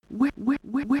Where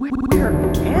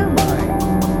am I?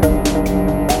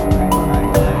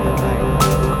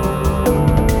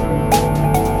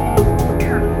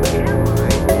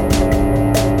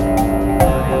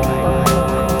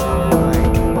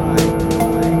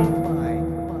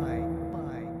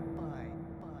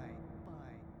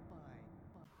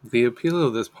 The appeal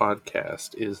of this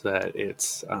podcast is that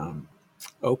it's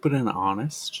open and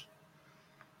honest.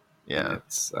 And Yeah.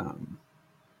 it's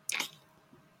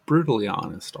brutally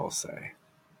honest, I'll say.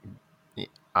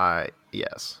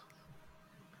 Yes.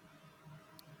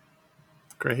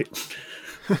 Great.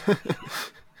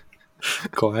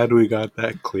 Glad we got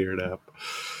that cleared up.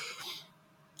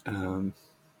 I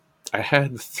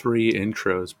had 3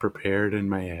 intros prepared in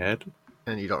my head.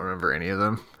 And you don't remember any of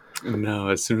them? No,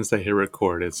 as soon as I hit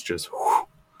record, it's just, whew,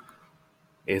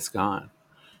 it's gone.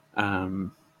 I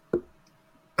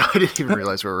didn't even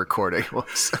realize we were recording.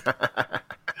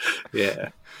 Yeah.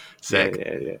 Sick.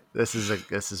 Yeah. This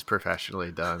is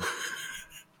professionally done.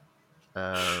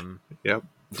 Yep.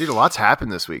 Dude, a lot's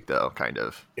happened this week, though. Kind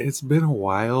of. It's been a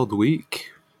wild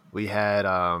week. We had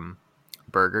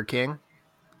Burger King.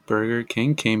 Burger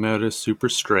King came out as super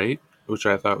straight, which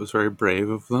I thought was very brave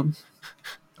of them.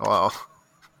 Well,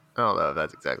 I don't know if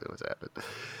that's exactly what's happened.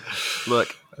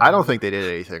 Look, I don't think they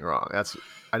did anything wrong.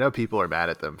 I know people are mad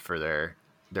at them for their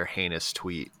heinous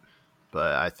tweet,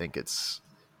 but I think it's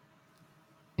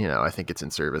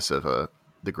in service of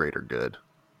the greater good.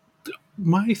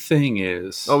 My thing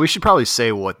is... Oh, we should probably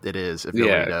say what it is if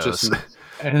nobody knows.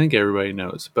 I think everybody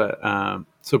knows. But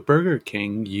so Burger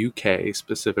King, UK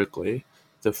specifically,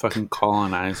 the fucking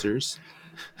colonizers.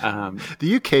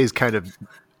 The UK's kind of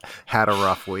had a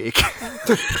rough week.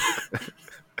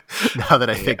 Now that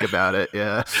I think about it,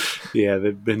 yeah. Yeah,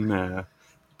 they've been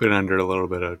under a little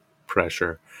bit of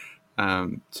pressure.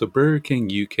 So Burger King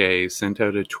UK sent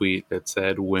out a tweet that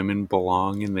said women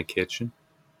belong in the kitchen.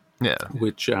 Yeah.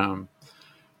 Which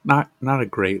not a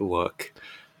great look.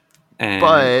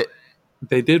 But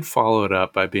they did follow it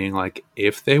up by being like,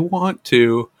 if they want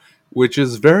to, which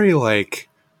is very like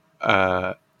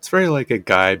it's very like a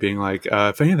guy being like,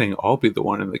 if anything, I'll be the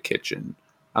one in the kitchen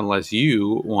unless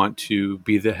you want to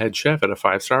be the head chef at a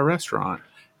 5-star restaurant.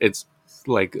 It's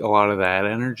like a lot of that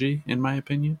energy, in my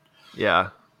opinion. Yeah.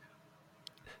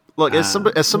 Look, as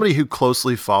somebody who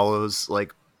closely follows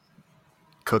like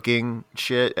cooking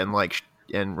shit and like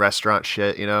and restaurant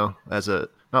shit, I don't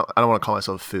want to call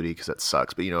myself a foodie because that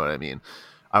sucks, but you know what I mean.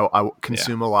 I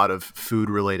consume a lot of food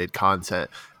related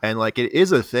content, and like it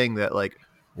is a thing that like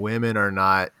women are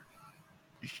not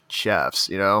chefs,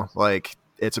 like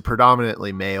it's a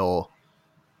predominantly male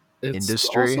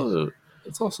industry.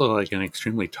 It's also like an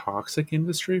extremely toxic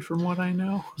industry from what I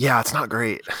know. Yeah, it's not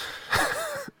great.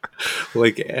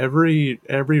 Like every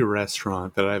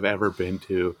restaurant that I've ever been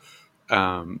to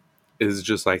is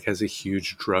just like has a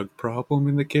huge drug problem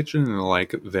in the kitchen, and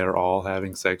like they're all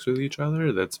having sex with each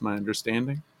other. That's my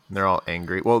understanding. They're all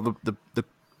angry. Well,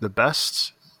 the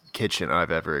best kitchen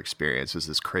I've ever experienced was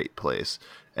this Crate place,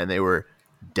 and they were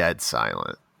dead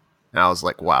silent. And I was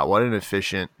like, wow, what an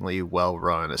efficiently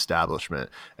well-run establishment.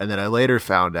 And then I later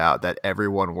found out that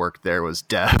everyone worked there was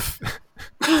deaf.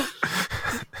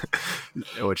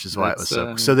 Which is why it was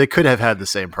so they could have had the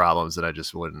same problems that I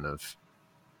just wouldn't have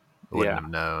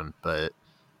known. But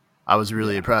I was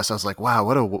really impressed. I was like, wow,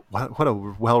 what a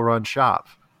well-run shop.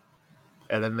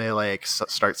 And then they like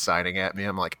start signing at me.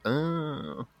 I'm like,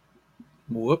 oh,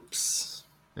 whoops.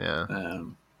 Yeah.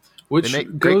 Which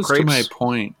goes to my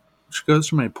point. Which goes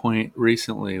to my point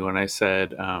recently when I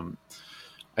said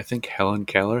I think Helen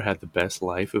Keller had the best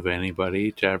life of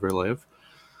anybody to ever live.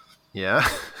 Yeah.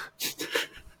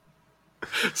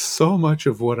 So much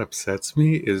of what upsets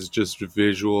me is just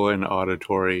visual and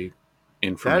auditory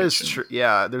information. That is true.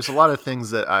 Yeah, there's a lot of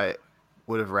things that I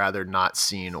would have rather not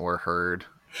seen or heard.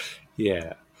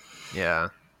 Yeah. Yeah.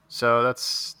 So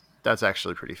that's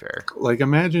actually pretty fair. Like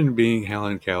imagine being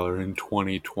Helen Keller in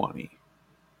 2020.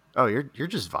 Oh, you're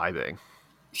just vibing.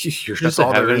 You're that's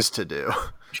all there is to do.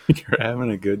 You're having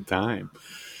a good time.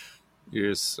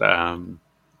 You're just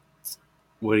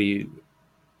what do you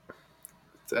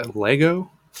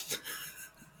Lego?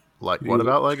 Like what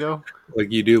about Lego?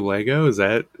 Like you do Lego? Is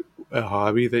that a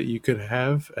hobby that you could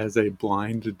have as a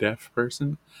blind deaf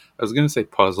person? I was gonna say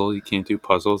puzzle. You can't do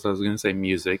puzzles. I was gonna say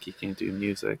music. You can't do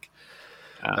music.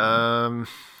 I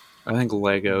think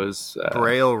Lego is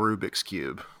Braille Rubik's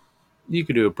Cube. You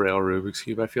could do a Braille Rubik's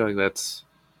Cube. I feel like that's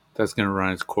gonna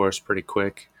run its course pretty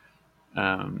quick.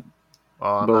 Well,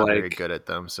 I'm not very good at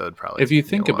them, so it'd probably. If you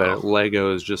think about it,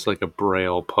 Lego is just like a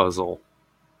Braille puzzle.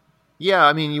 Yeah,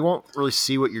 I mean, you won't really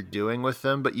see what you're doing with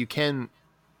them, but you can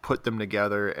put them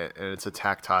together, and it's a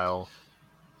tactile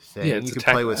thing. Yeah, it's You a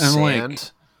can play with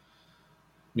sand,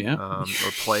 yeah. or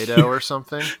Play-Doh or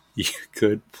something. You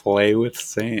could play with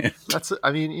sand.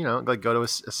 I mean, like go to a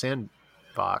sand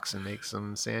box and make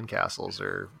some sand castles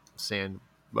or sand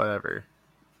whatever.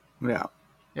 Yeah,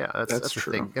 Yeah, that's the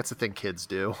true. thing. That's the thing kids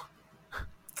do,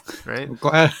 right? I'm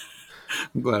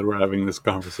glad we're having this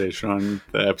conversation on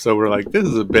the episode. We're like, this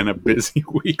has been a busy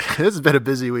week. This has been a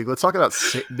busy week. Let's talk about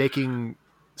making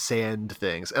sand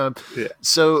things. Yeah.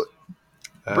 So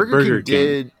Burger King King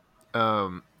did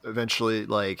eventually,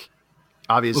 like,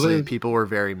 obviously Well, people were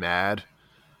very mad.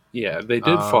 Yeah, they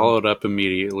did follow it up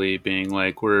immediately, being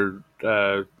like, we're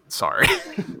Sorry.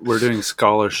 we're doing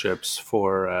scholarships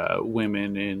for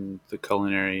women in the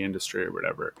culinary industry or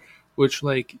whatever. Which,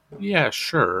 like, yeah,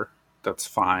 sure, that's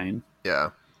fine.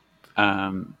 Yeah.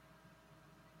 My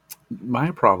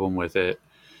problem with it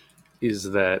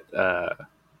is that,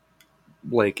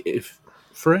 like, if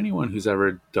for anyone who's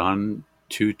ever done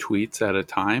 2 tweets at a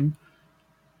time,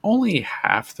 only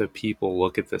half the people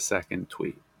look at the second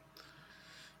tweet.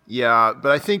 Yeah,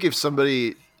 but I think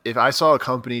if I saw a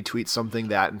company tweet something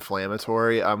that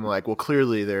inflammatory, I'm like, well,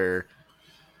 clearly they're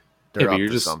Yeah, but up you're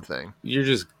to just- something. You're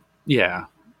just, yeah.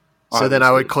 So then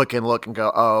I would obviously. click and look and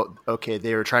go, oh, okay,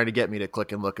 they were trying to get me to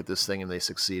click and look at this thing, and they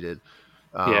succeeded.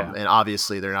 Yeah. And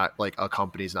obviously they're not, like, a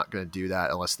company's not going to do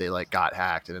that unless they, like, got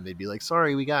hacked, and then they'd be like,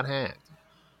 sorry, we got hacked.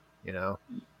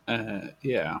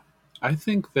 Yeah. I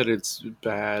think that it's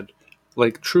bad.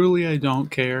 Like, truly, I don't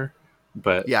care.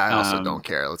 But Yeah, I also don't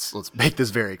care. Let's make this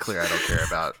very clear. I don't care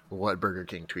about what Burger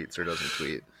King tweets or doesn't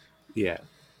tweet. Yeah.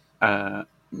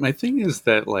 My thing is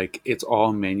that, like, it's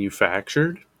all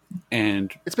manufactured,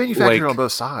 and It's manufactured like, on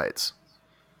both sides.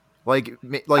 Like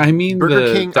I mean,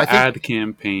 Burger King. the I think, ad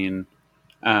campaign,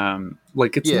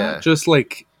 like, it's Yeah. not just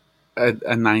like a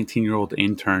 19-year-old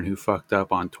intern who fucked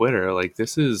up on Twitter. Like,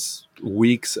 this is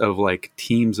weeks of, like,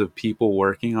 teams of people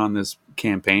working on this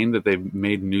campaign that they've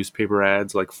made newspaper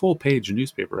ads, like full page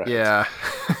newspaper ads. yeah,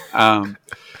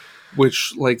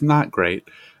 Which, like, not great.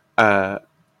 And,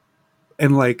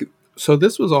 like, so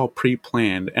this was all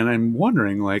pre-planned, and I'm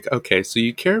wondering, like, okay, so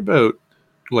you care about,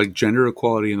 like, gender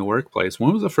equality in the workplace.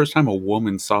 When was the first time a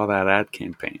woman saw that ad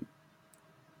campaign?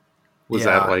 Was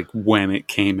Yeah. that, like, when it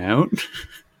came out?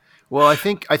 Well, I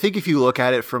think if you look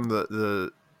at it from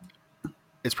the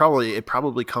it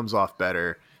probably comes off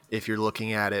better if you're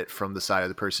looking at it from the side of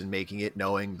the person making it,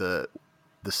 knowing the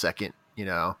second,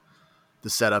 the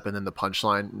setup and then the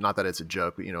punchline. Not that it's a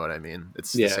joke, but you know what I mean.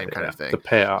 It's the same kind of thing. The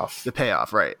payoff. The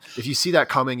payoff, right? If you see that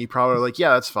coming, you probably are like,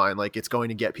 yeah, that's fine. Like, it's going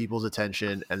to get people's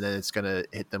attention, and then it's going to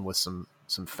hit them with some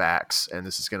facts, and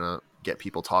this is going to get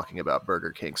people talking about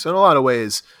Burger King. So in a lot of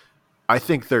ways, I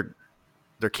think their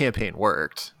campaign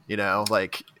worked.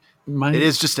 Like, it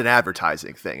is just an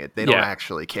advertising thing. They don't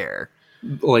actually care.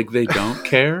 Like, they don't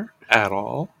care at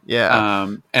all. Yeah.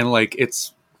 And, like,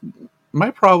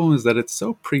 my problem is that it's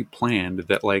so pre-planned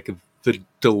that, like, the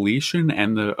deletion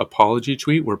and the apology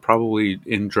tweet were probably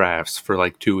in drafts for,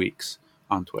 like, 2 weeks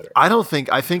on Twitter. I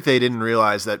think they didn't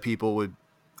realize that people would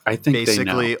I think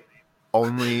basically they know.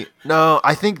 only. No,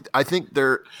 I think if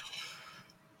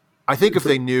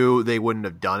they knew, they wouldn't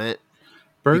have done it.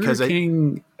 Burger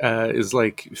King is,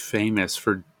 like, famous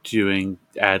for doing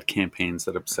ad campaigns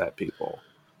that upset people.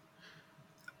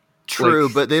 True,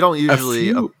 Like, but they don't usually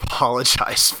few-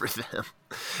 apologize for them.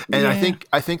 And Yeah.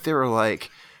 I think they were like,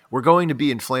 we're going to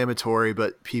be inflammatory,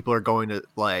 but people are going to,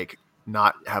 like,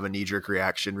 not have a knee-jerk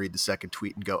reaction, read the second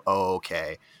tweet and go, oh,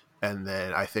 okay. And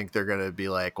then I think they're going to be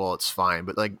like, well, it's fine.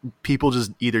 But, like, people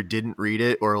just either didn't read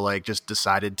it or, like, just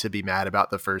decided to be mad about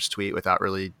the first tweet without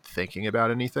really thinking about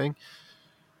anything.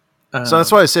 So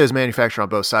that's why I say it's manufactured on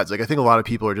both sides. Like, I think a lot of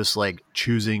people are just, like,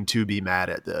 choosing to be mad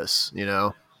at this,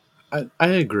 I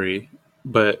agree,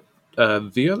 but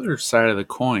the other side of the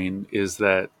coin is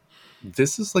that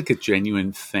this is, like, a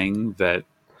genuine thing that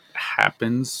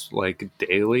happens, like,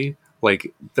 daily.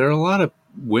 Like, there are a lot of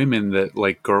women that,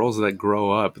 like, girls that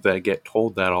grow up that get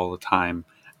told that all the time,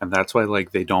 and that's why,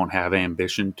 like, they don't have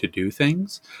ambition to do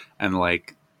things, and,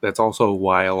 like, that's also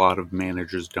why a lot of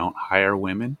managers don't hire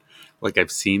women. Like,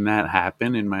 I've seen that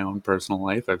happen in my own personal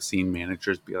life. I've seen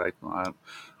managers be like, well,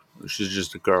 she's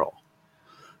just a girl.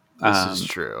 This is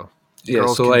true. Yeah,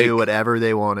 Girls so, can like, do whatever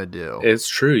they want to do. it's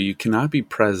true. You cannot be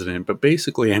president, but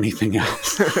basically anything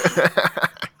else.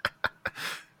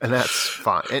 And that's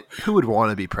fine. And who would want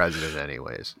to be president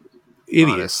anyways?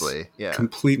 Idiots. Honestly, yeah.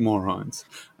 Complete morons.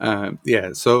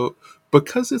 Yeah, so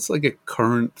because it's, like, a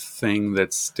current thing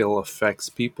that still affects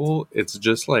people, it's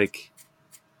just like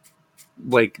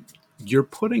you're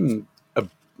putting a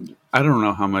I don't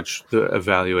know how much the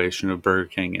evaluation of Burger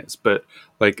King is, but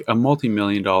like a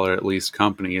multi-million-dollar at least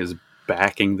company is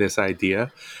backing this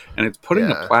idea, and it's putting a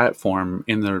Yeah. platform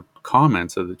in the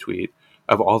comments of the tweet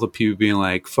of all the people being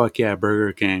like, "Fuck yeah,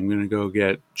 Burger King! I'm gonna go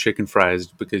get chicken fries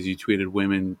because you tweeted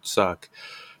women suck,"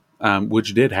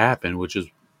 which did happen, which is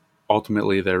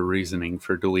ultimately their reasoning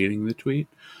for deleting the tweet.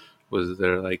 Was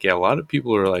they're like, yeah, a lot of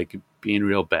people are like being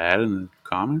real bad in the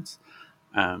comments.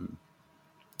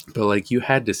 But like, you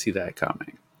had to see that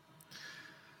coming.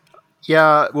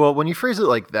 Yeah, well, when you phrase it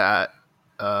like that,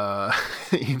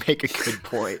 you make a good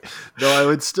point. Though I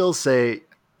would still say,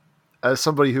 as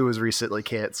somebody who was recently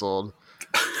canceled,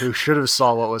 who should have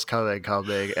saw what was coming,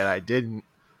 and I didn't.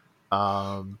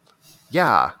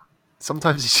 Yeah,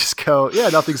 sometimes you just go, yeah,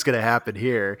 nothing's going to happen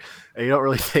here, and you don't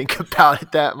really think about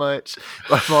it that much.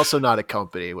 But I'm also not a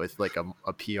company with like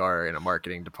a PR and a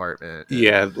marketing department.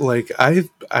 Yeah, like I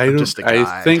I'm just a I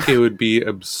guy. think it would be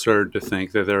absurd to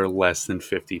think that there are less than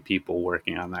 50 people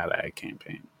working on that ad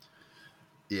campaign.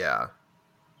 Yeah.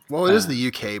 Well, it is the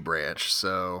UK branch,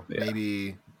 so Yeah.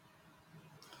 maybe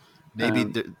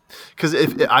because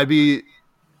if I'd be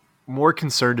more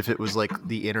concerned if it was like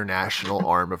the international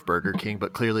arm of Burger King,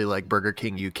 but clearly like Burger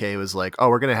King UK was like, oh,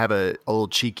 we're gonna have a little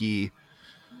cheeky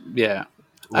Yeah.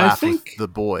 laugh with the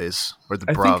boys or the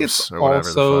I think it's bruvs or whatever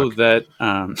also the fuck.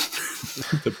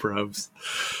 that the bruvs.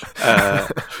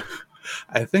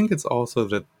 I think it's also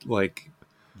that like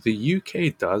the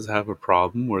UK does have a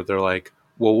problem where they're like,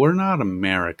 well, we're not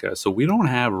America, so we don't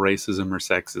have racism or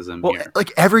sexism Well, here.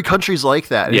 like every country's like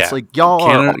that. And Yeah. it's like y'all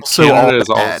Canada, are also Canada all is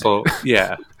bad. also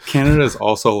Canada is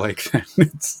also like that.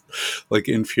 It's like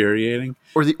infuriating.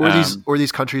 Or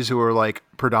these countries who are like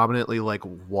predominantly like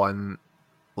one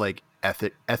like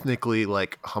ethnically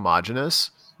like homogenous.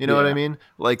 You know what I Yeah. mean?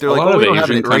 Like they're A like, lot well, of we don't have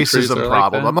Asian a countries are racism like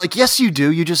problem. that. I'm like, yes, you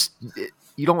do.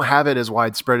 You don't have it as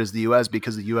widespread as the U.S.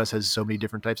 because the U.S. has so many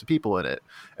different types of people in it,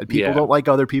 and people Yeah. don't like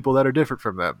other people that are different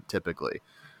from them typically.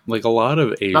 Like a lot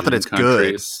of Asian Not that it's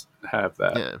countries have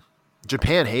that. Yeah,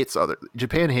 Japan hates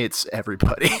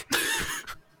everybody.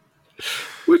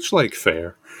 Which, like,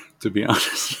 fair, to be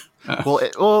honest.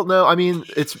 Well, no, I mean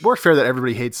it's more fair that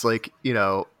everybody hates like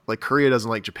Korea doesn't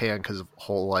like Japan because of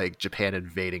whole like Japan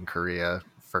invading Korea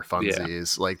for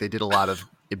funsies. Like they did a lot of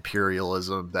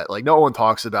imperialism that like no one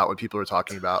talks about when people are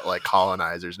talking about like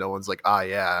colonizers. No one's like,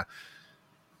 yeah,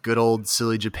 good old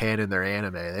silly Japan in their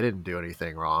anime. They didn't do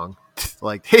anything wrong.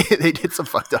 Like they did some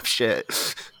fucked up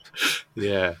shit.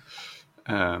 Yeah.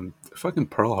 Fucking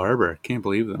Pearl Harbor. Can't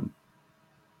believe them.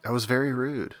 That was very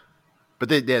rude. But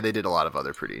they did a lot of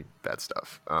other pretty bad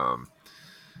stuff.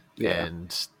 Yeah.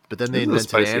 But then they This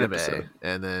is a invented spicy anime, episode.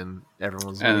 and then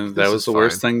everyone's And like, that "This was is the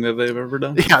worst fine." thing that they've ever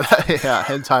done. Yeah,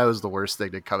 hentai was the worst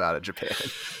thing to come out of Japan.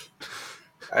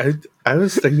 I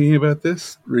was thinking about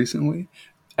this recently.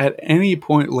 At any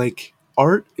point, like,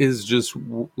 art is just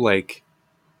like,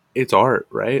 it's art,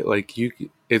 right? Like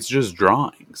it's just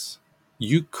drawings.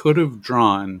 You could have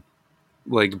drawn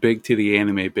like big titty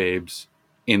anime babes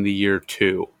in the year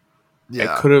 2. Yeah,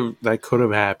 That could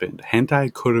have happened.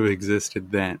 Hentai could have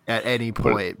existed then. at any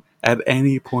point. At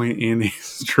any point in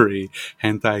history,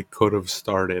 hentai could have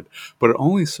started, but it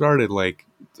only started like,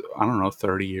 I don't know,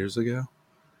 30 years ago.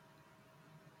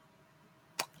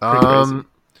 Pretty crazy.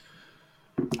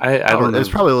 I don't know. It's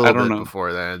probably a I little don't bit know.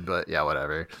 before then, but yeah,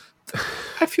 whatever.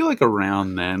 I feel like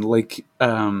around then, like,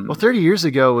 Well, 30 years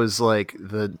ago was like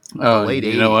the late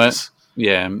 80s. You know what?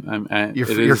 Yeah,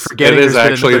 You're forgetting it is there's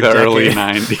been actually the another early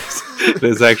decade. 90s. It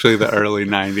is actually the early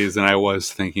 90s, and I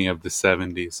was thinking of the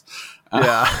 70s.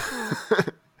 Yeah.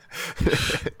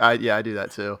 I do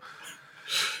that too.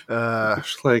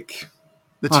 It's like,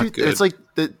 It's like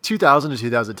the 2000 to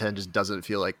 2010 just doesn't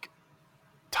feel like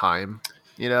time.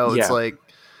 You know, it's Yeah. like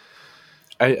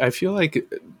I feel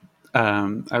like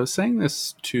I was saying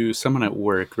this to someone at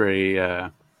work, very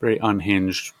very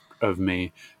unhinged of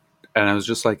me, and I was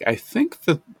just like, I think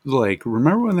that, like,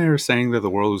 remember when they were saying that the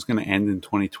world was going to end in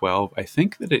 2012? I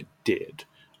think that it did.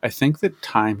 I think that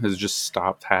time has just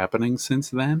stopped happening since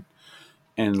then,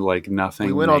 and like nothing.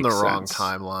 we went on the makes wrong sense.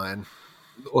 timeline.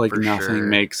 Like for nothing sure.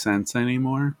 makes sense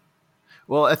anymore.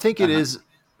 Well, I think it is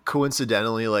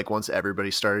coincidentally like once everybody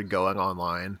started going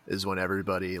online is when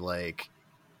everybody like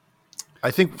I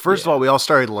think first of all we all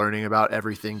started learning about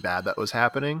everything bad that was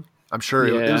happening. I'm sure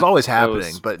it was always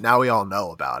happening, but now we all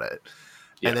know about it.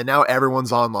 Yeah. And then now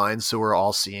everyone's online, so we're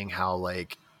all seeing how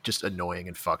like just annoying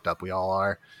and fucked up we all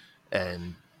are,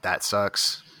 and that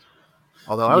sucks.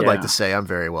 Although I would like to say I'm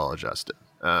very well adjusted.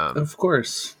 Of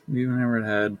course, you've never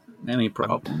had any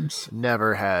problems.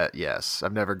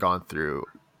 I've never gone through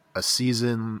a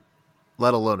season,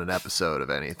 let alone an episode of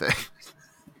anything.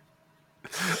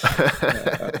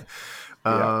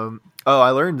 Yeah, Oh,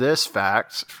 I learned this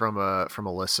fact from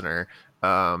a listener.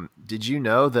 Did you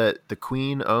know that the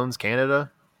Queen owns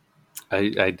Canada?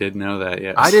 I did know that. I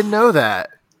Yes, didn't know that.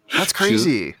 That's she's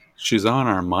crazy. she's on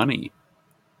our money.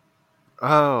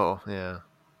 Oh, yeah.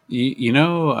 You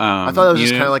know, I thought it was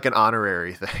just kind of like an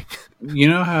honorary thing. you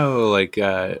know how like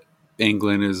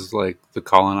England is like the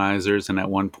colonizers, and at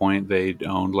one point they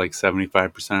owned like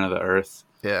 75% of the earth.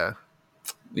 Yeah.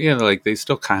 Yeah, like they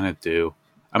still kind of do.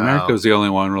 America Oh. was the only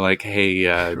one. We're like, hey,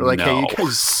 We're like, hey, you no.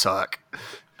 guys suck.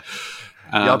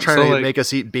 Y'all So trying to like, make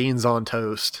us eat beans on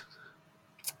toast.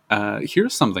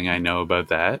 here's something I know about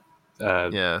that.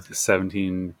 Yeah.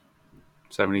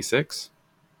 1776,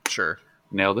 Sure.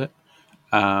 nailed it.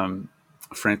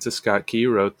 Francis Scott Key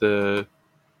wrote the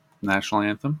national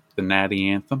anthem, the Natty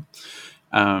Anthem.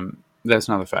 That's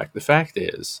not the fact. The fact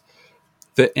is,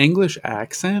 the English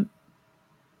accent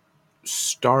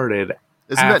started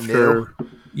Isn't that new? after.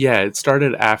 Yeah, it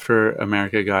started after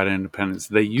America got independence.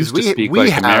 They Because used to speak we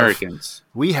like have Americans.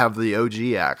 the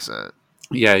OG accent.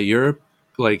 Yeah, Europe,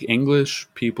 like English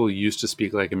people used to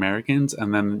speak like Americans,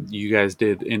 and then you guys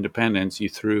did independence. You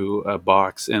threw a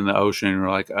box in the ocean and were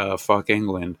like, fuck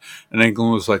England. And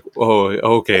England was like, oh,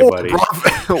 okay, buddy.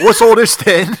 Bruv, what's all this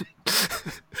then?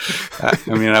 I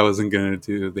mean, I wasn't going to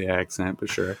do the accent, but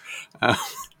sure.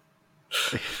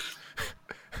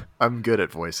 I'm good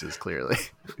at voices, clearly.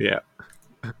 Yeah,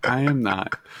 I am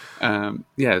not.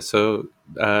 Yeah, so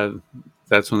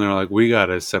that's when they're like, we got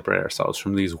to separate ourselves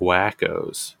from these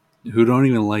wackos who don't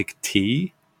even like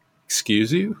tea.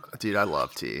 Excuse you? Dude, I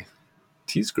love tea.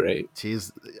 Tea's great.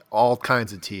 Tea's all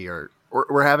kinds of tea are.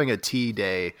 We're having a tea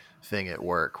day thing at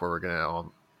work where we're gonna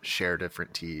all share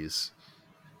different teas,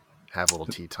 have a little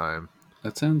tea time.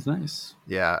 That sounds nice.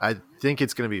 Yeah, I think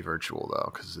it's gonna be virtual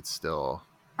though because it's still,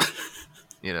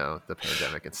 the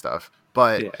pandemic and stuff.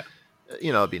 But Yeah.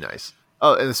 it'd be nice.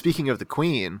 Oh, and speaking of the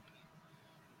Queen,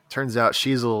 turns out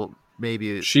she's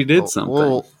She did something. a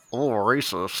little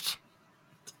racist.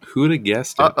 Who'd have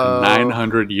guessed it? Uh-oh. A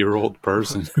 900-year-old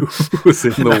person who was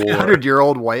in the war.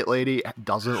 100-year-old white lady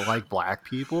doesn't like black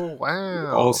people.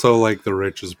 Wow. Also, like the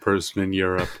richest person in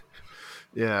Europe.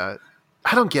 Yeah.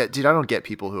 I don't get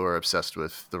people who are obsessed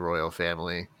with the royal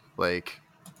family. Like,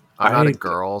 I'm not a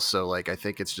girl, so like I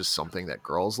think it's just something that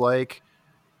girls like,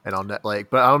 and but I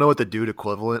don't know what the dude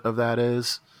equivalent of that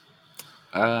is.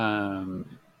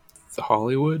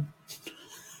 Hollywood.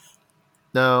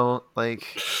 No, like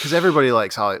because everybody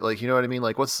likes Hollywood. Like, you know what I mean?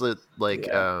 Like, what's the like?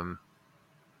 Yeah.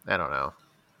 I don't know.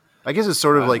 I guess it's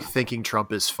sort of like thinking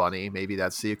Trump is funny. Maybe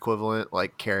that's the equivalent.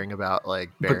 Like caring about like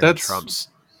Barron Trump's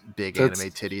big anime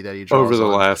titty that he draws over the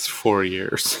on. last 4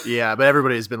 years. Yeah, but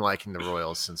everybody's been liking the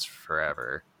Royals since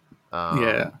forever.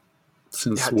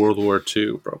 Since World War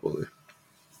II, probably.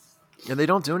 And they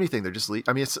don't do anything. They're just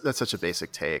I mean, that's such a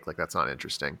basic take. Like, that's not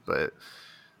interesting, but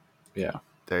yeah,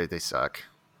 they suck.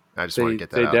 I just want to get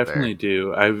that out there. They definitely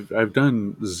do. I've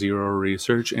done zero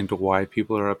research into why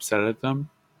people are upset at them.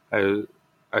 I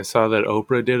saw that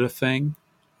Oprah did a thing,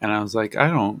 and I was like, I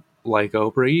don't like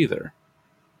Oprah either.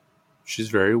 She's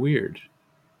very weird.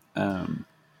 So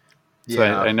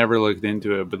I never looked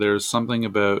into it, but there's something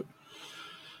about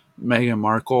Meghan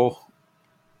Markle.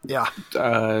 Yeah.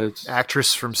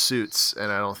 Actress from Suits,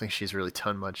 and I don't think she's really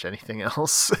done much anything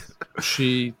else.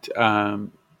 Okay,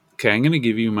 I'm going to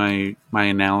give you my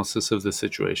analysis of the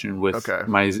situation with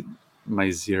my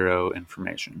zero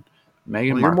information. Meghan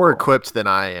Markle. You're more equipped than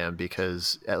I am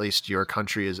because at least your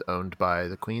country is owned by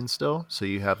the Queen still, so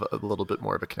you have a little bit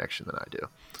more of a connection than I do.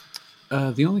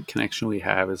 The only connection we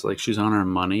have is like she's on our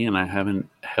money, and I haven't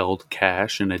held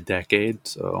cash in a decade,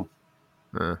 so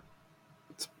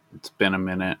it's been a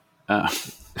minute.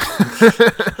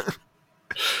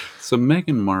 So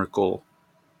Meghan Markle,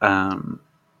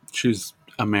 she's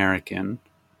American,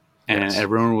 and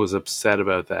everyone was upset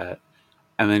about that.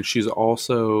 And then she's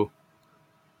also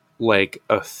like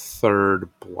a third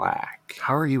black.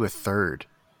 How are you a third?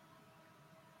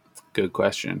 Good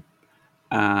question.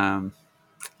 I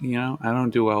don't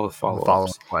do well with follow-ups.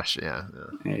 Follow-up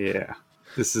question, yeah.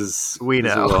 This is well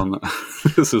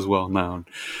known.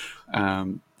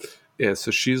 Yeah,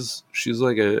 so she's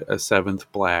like a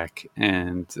seventh black,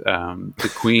 and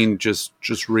the Queen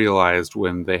just realized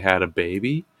when they had a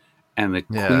baby, and the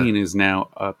Queen is now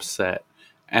upset.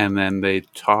 And then they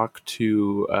talk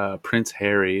to Prince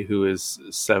Harry, who is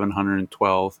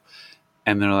 712,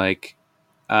 and they're like,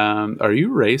 are you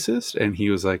racist? And he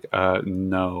was like,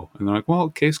 no. And they're like, well,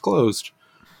 case closed.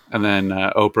 And then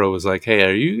Oprah was like, hey,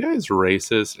 are you guys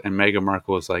racist? And Meghan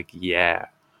Markle was like, yeah.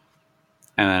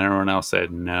 And then everyone else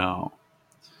said no.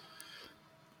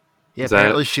 Yeah, Is that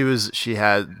apparently she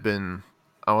had been,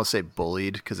 I won't say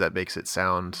bullied because that makes it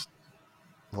sound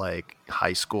like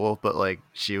high school, but like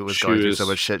she was she going through so was?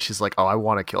 much shit. She's like, "Oh, I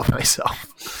want to kill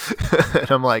myself," and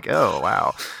I'm like, "Oh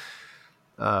wow."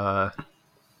 Uh,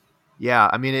 yeah,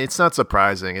 I mean, it's not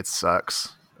surprising. It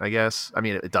sucks, I guess. I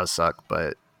mean, it does suck,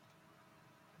 but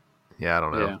yeah, I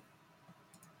don't know.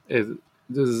 Yeah.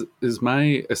 Is is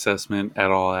my assessment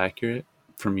at all accurate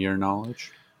from your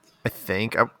knowledge? I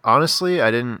think honestly,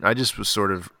 I didn't. I just was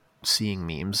sort of seeing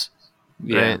memes,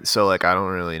 Yeah. right? So like, I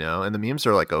don't really know, and the memes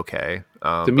are like okay, The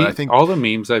but I meme, think all the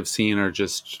memes I've seen are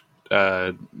just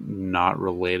not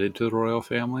related to the royal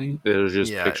family. They're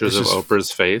just yeah, pictures it's of just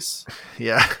Oprah's face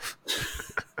yeah.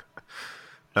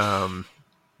 Um,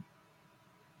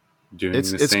 doing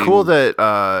it's the it's cool same.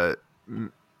 that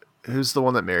who's the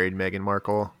one that married Meghan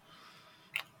Markle?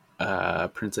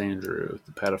 Prince Andrew,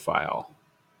 the pedophile.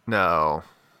 No.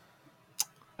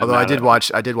 I'm Although not a.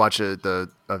 I did watch a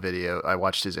video. I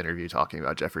watched his interview talking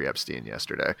about Jeffrey Epstein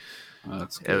yesterday. Oh,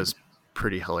 that's It good. was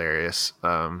pretty hilarious.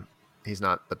 He's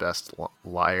not the best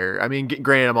liar. I mean,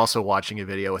 granted, I'm also watching a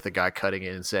video with a guy cutting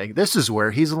in and saying, "This is where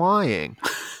he's lying.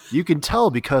 You can tell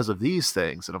because of these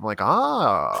things." And I'm like,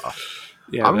 Yeah,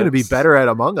 I'm going to be that's. better at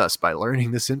Among Us by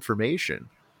learning this information.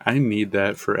 I need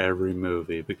that for every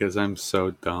movie because I'm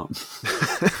so dumb.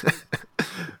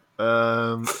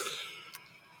 um,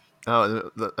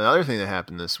 another thing that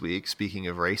happened this week, speaking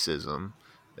of racism,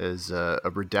 is a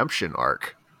redemption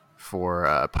arc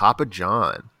for Papa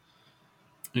John.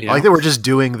 I like Yeah, that we're just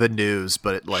doing the news,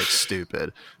 but like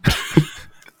stupid.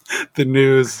 the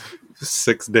news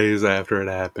 6 days after it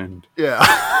happened, Yeah.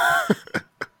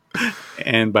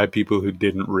 and by people who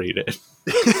didn't read it.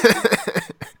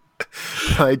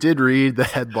 I did read the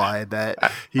headline that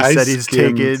he I said he's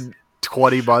skimmed. taken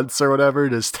 20 months or whatever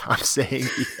to stop saying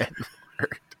the N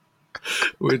word.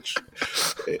 Which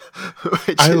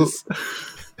Which I is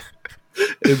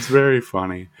it's very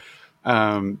funny.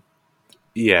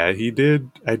 Yeah, he did.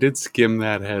 I did skim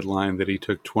that headline that he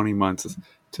took 20 months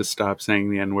to stop saying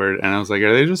the N word, and I was like,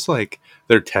 are they just like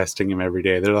they're testing him every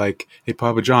day? They're like, hey,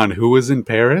 Papa John, who was in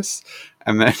Paris?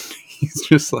 And then he's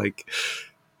just like,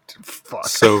 fuck.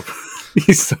 so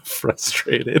he's so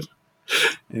frustrated.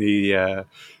 He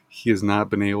has not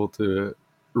been able to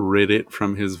rid it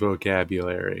from his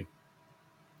vocabulary.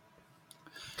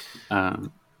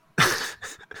 Um,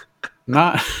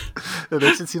 not. It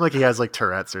makes it seem like he has like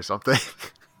Tourette's or something.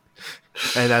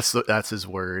 And that's his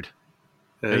word.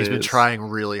 And he's been is- trying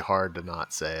really hard to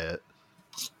not say it.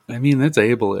 I mean, that's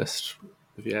ableist,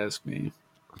 if you ask me.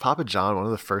 Papa John, one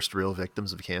of the first real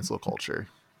victims of cancel culture.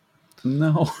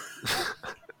 No.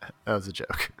 That was a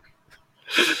joke.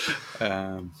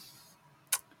 I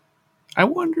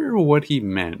wonder what he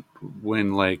meant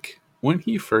when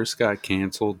he first got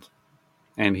canceled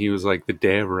and he was like, the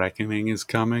day of reckoning is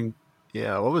coming.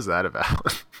 Yeah, what was that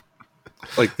about?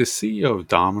 Like, the CEO of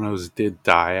Domino's did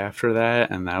die after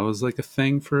that, and that was like a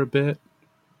thing for a bit.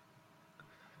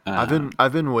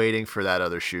 I've been waiting for that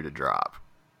other shoe to drop.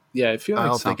 Yeah, I feel I like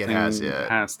don't think it something has yet.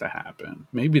 has to happen.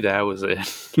 Maybe that was it.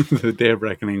 The day of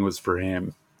reckoning was for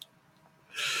him.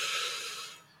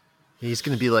 He's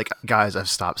going to be like, guys, I've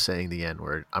stopped saying the N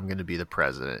word. I'm going to be the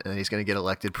president. And then he's going to get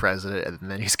elected president,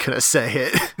 and then he's going to say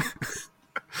it.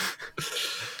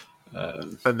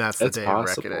 And that's the day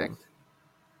possible. of reckoning.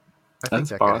 I think That's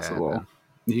that could possible. happen.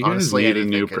 You guys Honestly, need a anything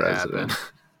new could happen. president.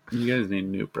 You guys need a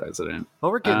new president.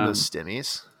 Well, we're getting those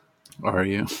stimmies. Are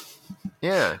you?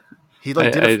 Yeah. He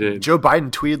like I did. Joe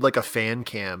Biden tweeted like a fan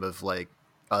cam of like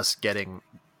us getting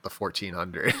the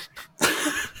 1400.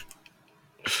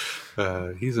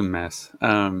 He's a mess.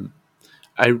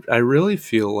 I really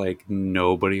feel like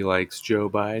nobody likes Joe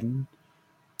Biden,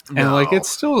 and like it's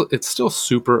still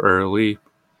super early.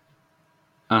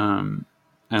 And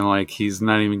like he's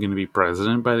not even going to be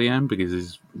president by the end because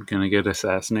he's going to get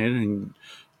assassinated, and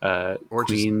Or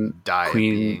Queen just die of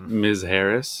being Ms.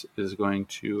 Harris is going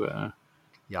to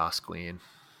Yas Queen.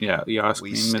 Yas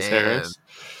We Queen Ms. stand.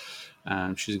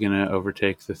 Harris. She's going to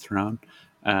overtake the throne.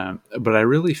 But I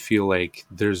really feel like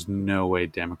there's no way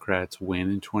Democrats win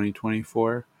in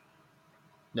 2024.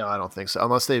 No, I don't think so.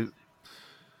 Unless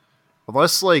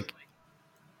like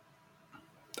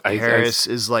Harris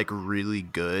is like really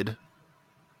good,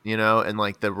 you know, and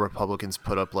like the Republicans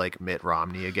put up like Mitt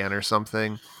Romney again or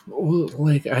something. Well,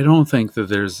 like I don't think that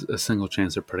there's a single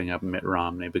chance of putting up Mitt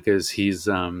Romney because he's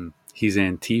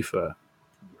Antifa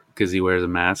because he wears a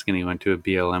mask and he went to a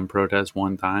BLM protest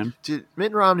one time. Dude,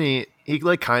 Mitt Romney, he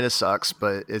like kind of sucks,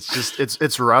 but it's just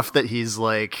it's rough that he's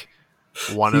like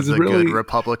one of He's the really- good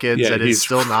Republicans yeah, that is he's-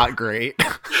 still not great.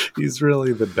 He's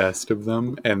really the best of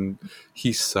them, and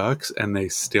he sucks, and they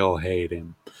still hate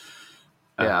him.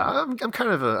 Yeah, I'm kind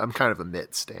of a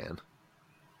Mitt stan.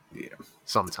 Yeah.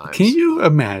 Sometimes. Can you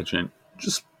imagine?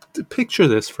 Just picture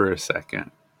this for a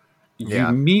second. Yeah.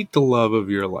 You meet the love of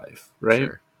your life, right?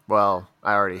 Sure. Well,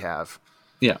 I already have.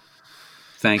 Yeah.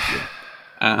 Thank you.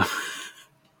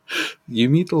 You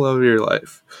meet the love of your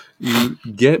life. You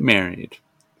get married.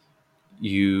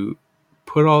 You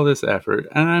put all this effort,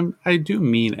 and I do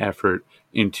mean effort,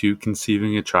 into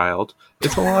conceiving a child.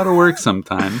 It's a lot of work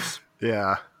sometimes.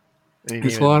 Yeah. And you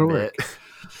It's didn't a lot of admit. work.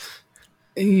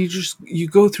 And you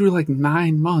go through like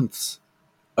 9 months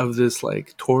of this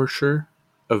like torture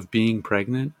of being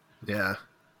pregnant, Yeah.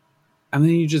 and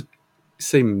then you just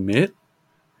say Mitt.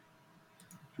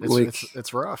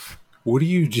 It's rough. What do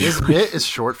you do? Is Mitt is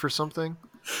short for something?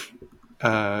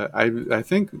 I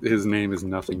think his name has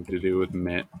nothing to do with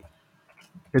Mitt.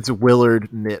 It's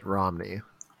Willard Mitt Romney.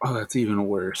 Oh, that's even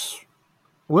worse.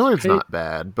 Willard's Hey, not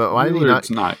bad, but why did he Willard's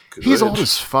not? not good. He's old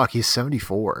as fuck. He's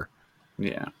 74.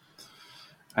 Yeah.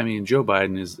 I mean, Joe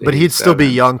Biden is, But he'd still be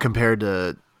 87. young compared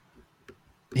to.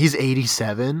 He's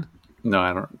 87. No,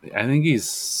 I don't. I think he's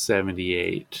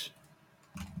 78.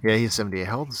 Yeah, he's 78.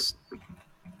 How old's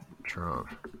Trump?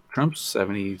 Trump's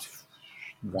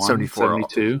 71, 74.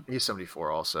 72. He's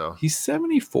 74 also. He's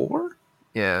 74?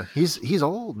 Yeah, he's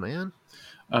old, man.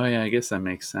 Oh, yeah, I guess that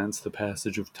makes sense. The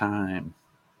passage of time.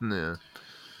 Yeah.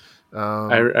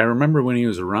 I remember when he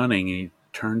was running, he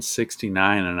turned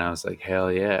 69, and I was like,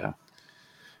 hell yeah.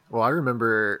 Well, I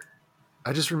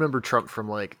just remember Trump from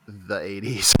like the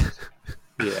 80s.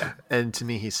 Yeah. And to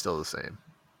me, he's still the same.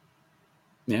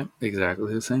 Yeah,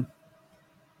 exactly the same.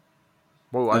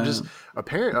 Well, I just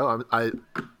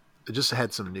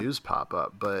had some news pop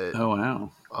up, but Oh,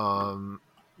 wow.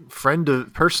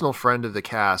 personal friend of the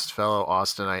cast, fellow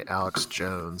Austinite Alex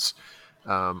Jones,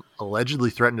 allegedly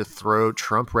threatened to throw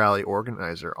Trump rally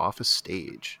organizer off a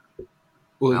stage.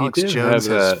 Well, Alex he did Jones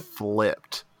have has that.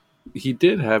 flipped. He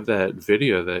did have that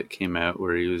video that came out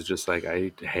where he was just like,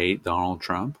 "I hate Donald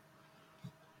Trump."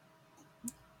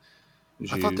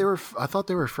 I thought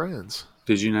they were friends.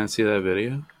 Did you not see that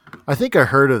video? I think I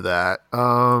heard of that.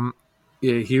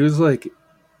 Yeah, he was like,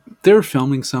 they were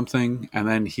filming something, and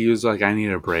then he was like, "I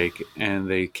need a break," and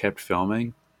they kept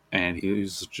filming, and he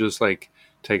was just like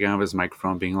taking off his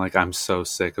microphone, being like, "I'm so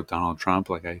sick of Donald Trump.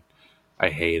 Like, I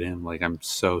hate him. Like, I'm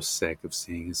so sick of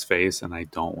seeing his face, and I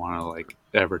don't want to like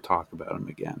ever talk about him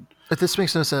again." But this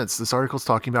makes no sense. This article's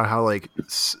talking about how like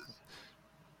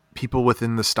people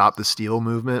within the Stop the Steal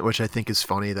movement, which I think is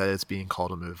funny that it's being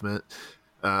called a movement,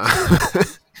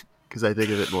 because I think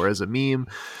of it more as a meme.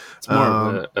 It's more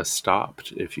of a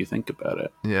stopped if you think about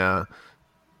it. Yeah.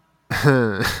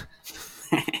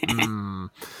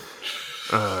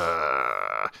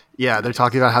 Yeah, they're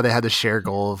talking about how they had the share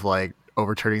goal of like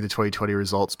overturning the 2020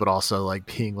 results, but also like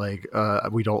being like,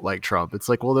 we don't like Trump. It's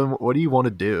like, well, then what do you want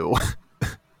to do?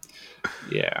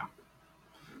 Yeah,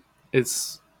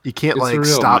 it's You can't It's a like real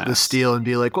stop the mess. steal and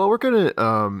be like, well, we're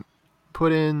gonna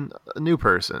put in a new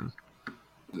person.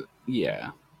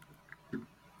 yeah.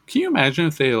 Can you imagine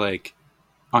if they like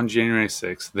on January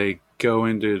 6th they go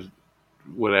into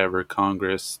whatever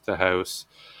Congress, the House,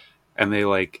 and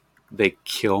they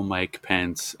kill Mike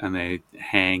Pence and they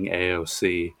hang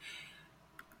AOC.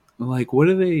 Like, what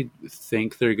do they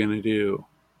think they're gonna do?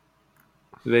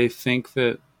 They think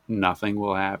that nothing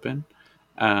will happen.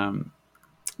 But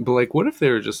like, what if they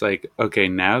were just like, okay,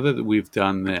 now that we've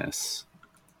done this,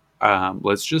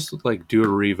 let's just like do a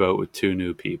revote with 2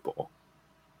 new people.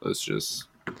 Let's just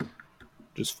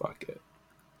fuck it.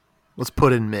 Let's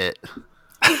put in Mitt.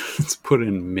 Let's put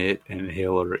in Mitt and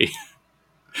Hillary.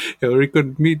 Hillary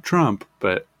couldn't beat Trump,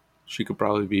 but she could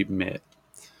probably beat Mitt.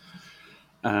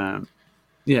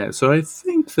 Yeah, so I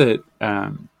think that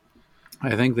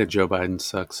Joe Biden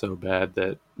sucks so bad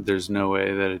that there's no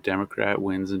way that a Democrat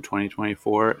wins in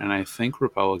 2024, and I think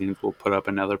Republicans will put up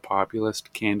another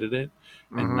populist candidate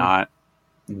and not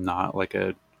like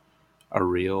a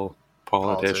real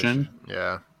politician.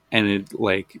 Yeah. And it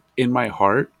like in my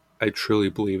heart, I truly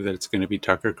believe that it's going to be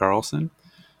Tucker Carlson.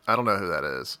 I don't know who that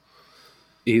is.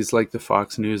 He's like the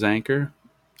Fox News anchor.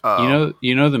 Oh.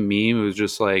 You know the meme was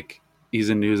just like he's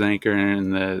a news anchor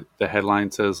and the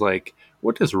headline says like,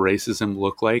 what does racism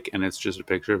look like? And it's just a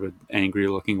picture of an angry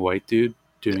looking white dude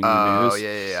doing the Oh, news.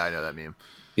 yeah, I know that meme.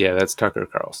 Yeah, that's Tucker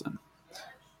Carlson.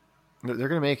 They're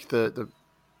gonna make they're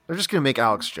just gonna make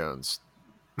Alex Jones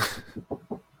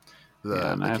the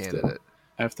and candidate.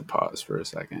 I have to pause for a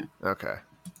second. Okay.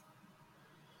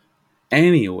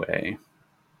 Anyway,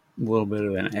 a little bit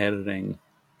of an editing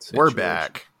We're situation.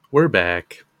 back. We're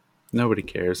back. Nobody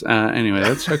cares. Anyway,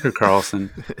 that's Tucker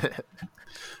Carlson.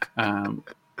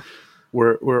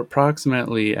 We're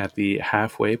approximately at the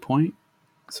halfway point,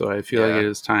 so I feel like it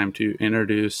is time to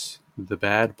introduce the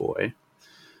bad boy.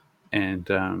 And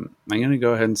I'm going to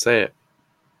go ahead and say it.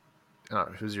 Oh,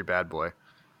 who's your bad boy?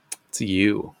 It's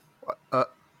you.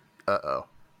 Uh-oh.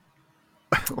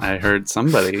 I heard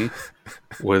somebody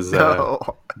was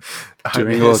No.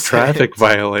 doing a little traffic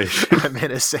violation. I'm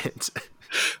innocent.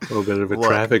 A little bit of a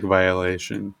traffic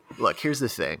violation. Look, here's the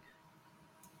thing.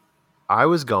 I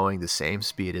was going the same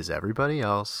speed as everybody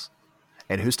else.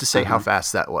 And who's to say how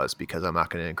fast that was? Because I'm not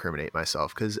going to incriminate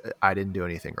myself because I didn't do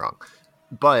anything wrong.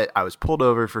 But I was pulled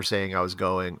over for saying I was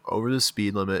going over the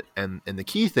speed limit. And the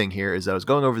key thing here is I was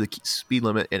going over the speed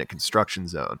limit in a construction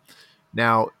zone.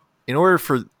 Now, in order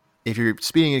for, if you're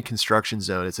speeding in a construction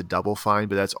zone, it's a double fine,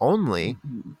 but that's only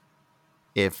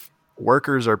if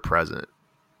workers are present.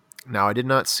 Now, I did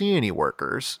not see any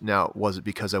workers. Now, was it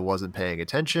because I wasn't paying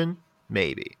attention?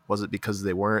 Maybe. Was it because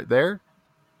they weren't there?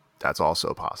 That's also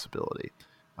a possibility.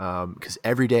 Because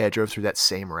every day I drove through that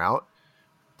same route,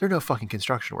 there are no fucking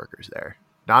construction workers there.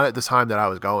 Not at the time that I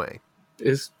was going.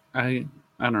 I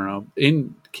don't know.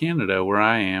 In Canada, where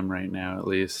I am right now, at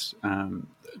least,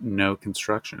 no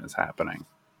construction is happening.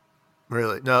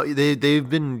 Really? No, they've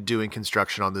been doing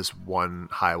construction on this one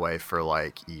highway for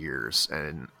like years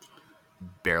and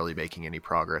barely making any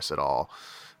progress at all.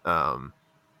 And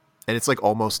it's like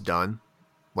almost done.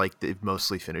 Like they've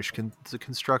mostly finished the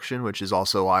construction, which is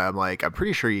also why I'm like, I'm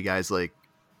pretty sure you guys like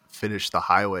finished the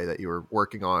highway that you were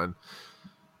working on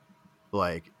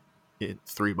like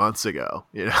 3 months ago,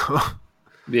 you know?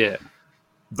 Yeah.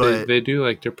 But they do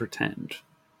like to pretend.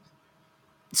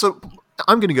 So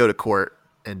I'm going to go to court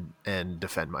and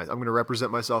defend I'm going to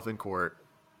represent myself in court.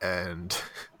 And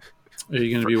are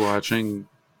you going to be watching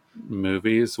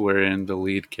movies wherein the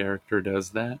lead character does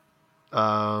that?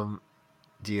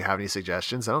 Do you have any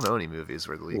suggestions? I don't know any movies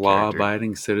where the lead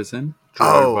Law-Abiding Citizen,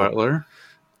 Gerard Butler.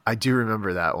 I do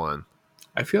remember that one.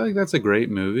 I feel like that's a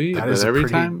great movie, but every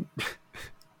time,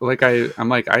 like I'm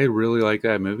like, I really like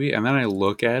that movie, and then I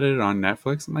look at it on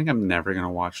Netflix, I'm like, I'm never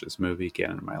gonna watch this movie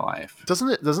again in my life.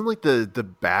 Doesn't like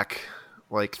the back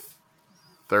like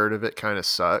third of it kind of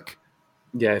suck?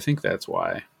 Yeah, I think that's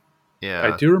why. Yeah,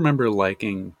 I do remember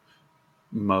liking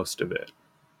most of it.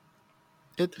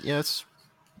 It's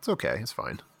okay. It's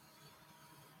fine.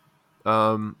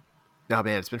 Now,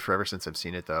 man, it's been forever since I've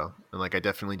seen it though, and like I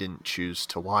definitely didn't choose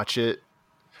to watch it.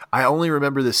 I only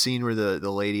remember the scene where the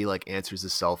lady like answers the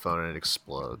cell phone and it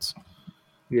explodes.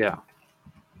 Yeah.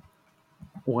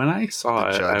 When I saw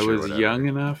it, I was young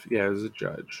enough. Yeah, I was a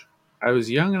judge. I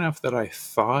was young enough that I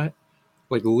thought,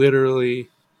 like literally,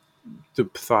 the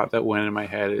thought that went in my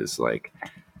head is like,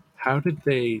 how did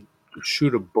they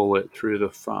shoot a bullet through the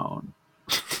phone?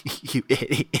 You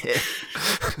idiot.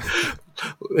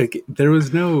 Like, there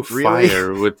was no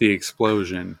fire with the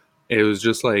explosion. It was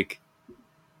just like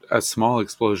a small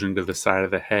explosion to the side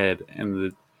of the head,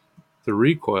 and the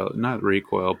recoil, not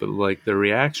recoil, but like the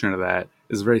reaction to that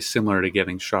is very similar to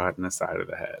getting shot in the side of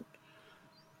the head.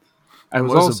 I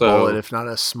was also a bullet, if not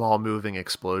a small moving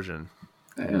explosion.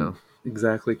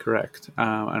 Exactly correct.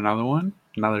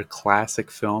 Another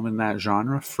classic film in that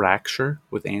genre, Fracture,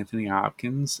 with Anthony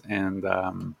Hopkins and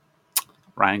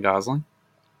Ryan Gosling.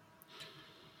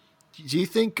 Do you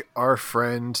think our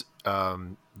friend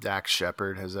Dax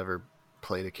Shepard has ever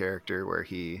played a character where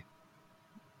he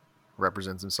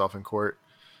represents himself in court?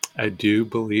 I do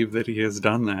believe that he has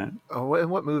done that. Oh, in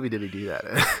what movie did he do that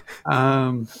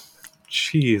in?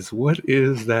 Jeez, what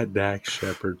is that Dax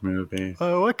Shepard movie?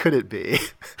 Oh, what could it be?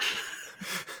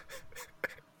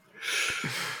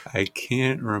 I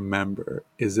can't remember.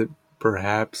 Is it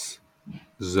perhaps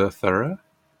Zathura?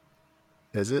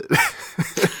 Is it?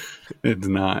 It's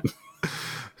not.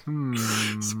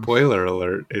 Spoiler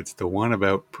alert, it's the one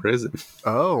about prison.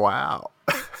 Oh, wow.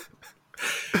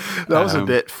 That was a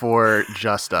bit for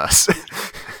just us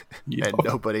and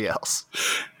nobody else.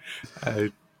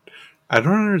 I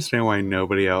don't understand why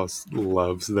nobody else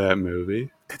loves that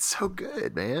movie. It's so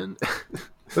good, man.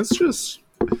 Let's just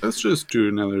do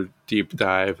another deep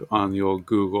dive on the old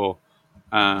Google.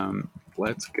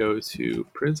 Let's go to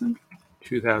Prison,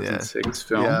 2006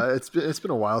 film. Yeah, it's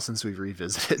been a while since we've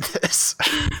revisited this.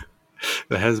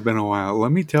 It has been a while.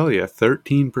 Let me tell you,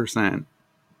 13%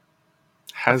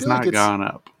 has not gone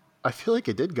up. I feel like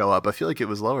it did go up. I feel like it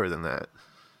was lower than that.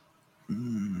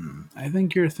 I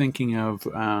think you're thinking of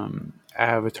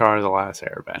Avatar: The Last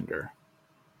Airbender.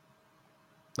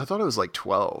 I thought it was like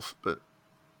 12, but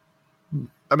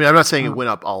I mean, I'm not saying it went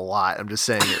up a lot. I'm just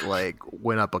saying it like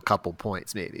went up a couple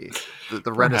points, maybe.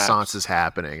 The renaissance is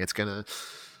happening. It's gonna.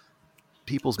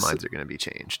 People's minds are gonna be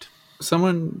changed.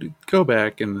 Someone go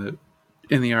back in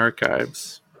the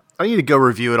archives. I need to go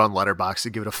review it on Letterboxd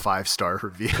and give it a 5-star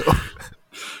review.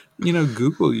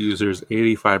 Google users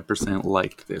 85%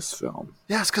 liked this film.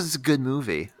 Yeah, it's because it's a good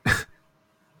movie.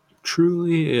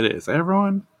 Truly, it is.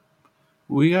 Everyone,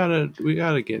 we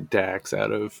gotta get Dax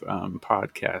out of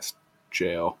podcast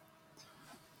jail.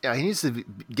 Yeah, he needs to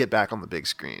get back on the big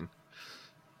screen.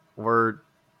 Or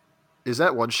is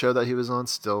that one show that he was on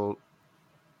still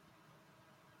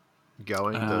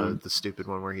going? The stupid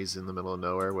one where he's in the middle of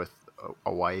nowhere with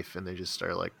a wife and they just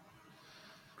are like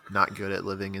not good at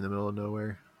living in the middle of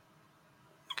nowhere.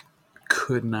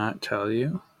 Could not tell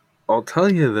you. I'll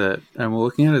tell you that I'm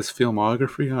looking at his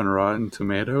filmography on Rotten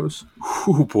Tomatoes.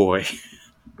 Oh boy.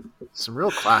 Some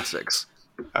real classics.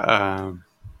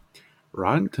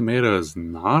 Rotten Tomatoes,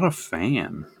 not a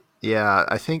fan. Yeah,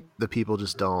 I think the people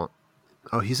just don't.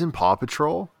 Oh, he's in Paw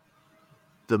Patrol?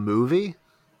 The movie?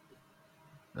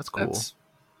 That's cool. That's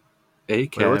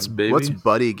ACAB, baby. What's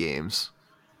Buddy Games?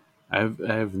 I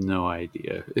have no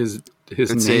idea. His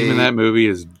name in that movie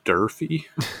is Durfee.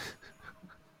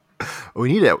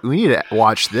 We need to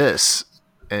watch this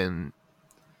and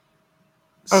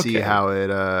see how it.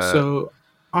 So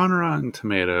on Rotten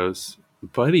Tomatoes,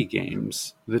 Buddy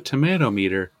Games, the tomato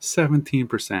meter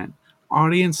 17%,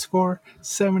 audience score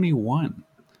 71.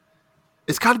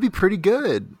 It's got to be pretty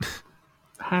good.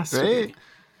 Has right?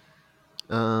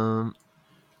 to be.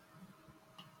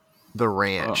 The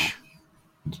Ranch.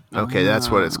 Okay, that's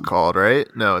what it's called, right?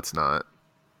 No, it's not.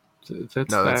 That's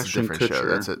a different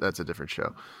Kutcher. show. That's a different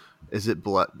show. Is it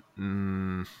Blood?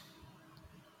 What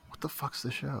the fuck's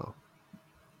the show?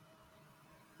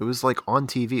 It was like on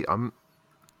TV.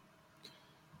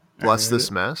 Bless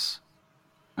This Mess.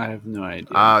 I have no idea.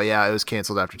 Oh yeah, it was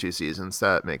canceled after 2 seasons.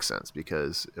 That makes sense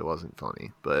because it wasn't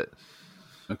funny. But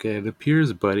okay, it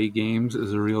appears Buddy Games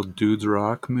is a real Dudes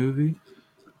Rock movie.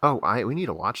 Oh, we need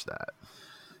to watch that.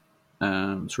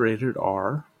 It's rated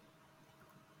R.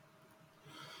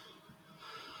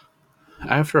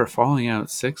 After a falling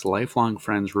out, 6 lifelong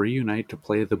friends reunite to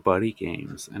play the Buddy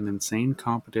Games, an insane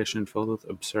competition filled with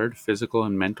absurd physical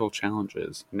and mental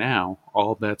challenges. Now,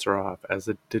 all bets are off as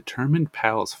the determined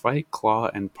pals fight, claw,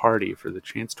 and party for the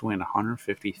chance to win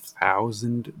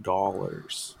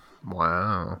 $150,000.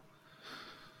 Wow.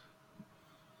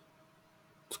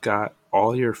 It's got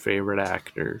all your favorite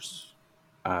actors.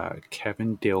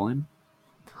 Kevin Dillon.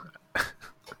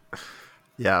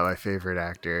 Yeah, my favorite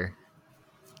actor.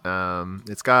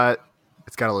 It's got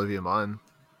Olivia Munn.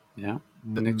 Yeah.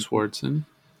 Nick Swardson.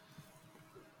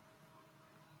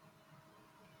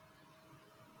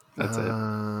 That's it.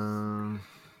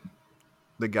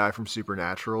 The guy from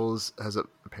Supernatural has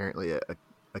apparently a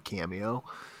cameo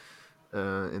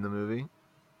in the movie.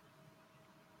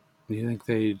 Do you think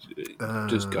they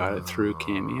just got it through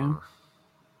Cameo?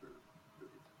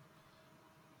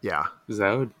 Yeah. Because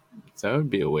that would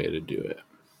be a way to do it.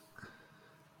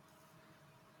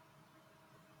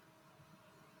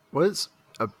 What is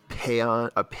a paean?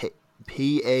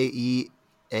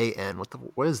 P-A-E-A-N.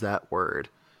 What is that word?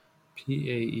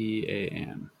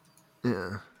 P-A-E-A-N.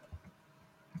 Yeah.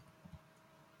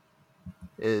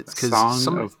 It's a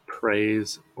song of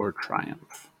praise or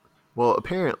triumph. Well,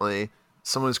 apparently,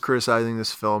 someone is criticizing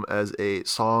this film as a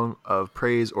song of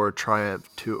praise or triumph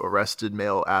to arrested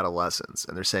male adolescents,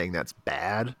 and they're saying that's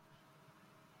bad.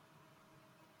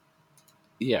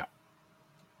 Yeah.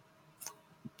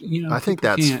 I think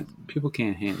people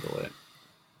can't handle it.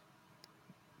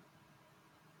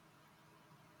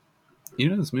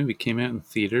 This movie came out in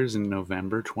theaters in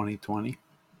November 2020.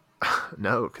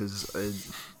 No, because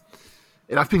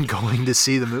and I've been going to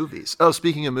see the movies. Oh,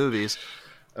 speaking of movies,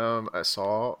 I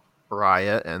saw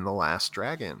Raya and the Last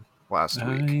Dragon last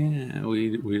week. Oh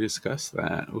yeah, we discussed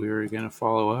that. We were gonna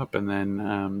follow up, and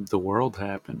then the world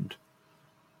happened.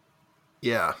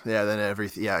 Yeah, then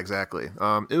everything. Yeah, exactly.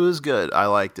 It was good. I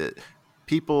liked it.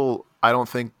 People, I don't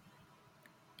think,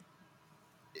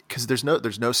 because there's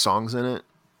no songs in it.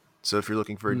 So if you're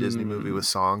looking for a Disney movie with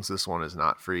songs, this one is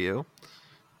not for you.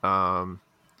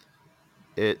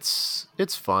 It's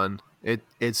fun. It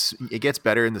gets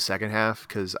better in the second half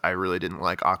because I really didn't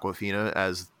like Awkwafina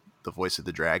as the voice of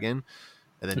the dragon,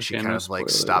 and then she kind of like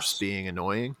stops being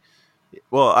annoying.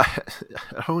 Well, I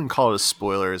wouldn't call it a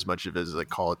spoiler as much as I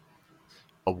call it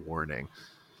a warning.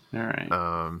 All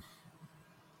right.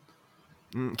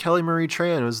 Kelly Marie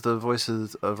Tran was the voice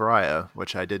of Raya,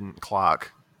 which I didn't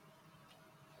clock.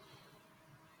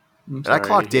 And I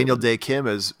clocked Daniel Day Kim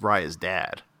as Raya's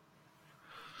dad.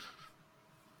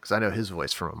 because I know his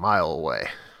voice from a mile away.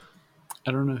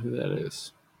 I don't know who that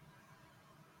is.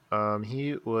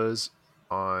 He was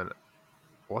on.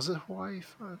 Was it Hawaii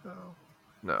Five-O?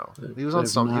 No, he was I've on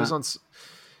some. He not- was on.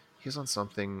 He was on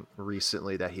something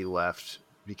recently that he left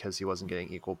because he wasn't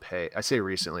getting equal pay. I say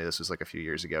recently. This was like a few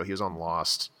years ago. He was on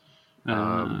Lost. He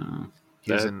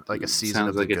was that in like a season sounds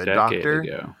of The like a Good decade Doctor.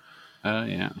 ago. Oh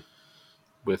yeah,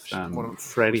 with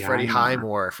Freddie Freddie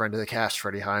Highmore, friend of the cast,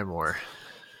 Freddie Highmore.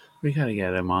 We gotta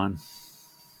get him on.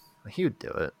 He would do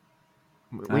it.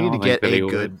 We I need to don't get think that a he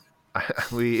good.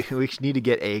 We need to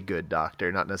get a good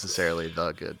doctor, not necessarily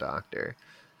the good doctor.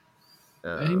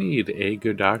 I need a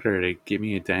good doctor to give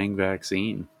me a dang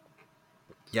vaccine.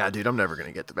 Yeah, dude, I'm never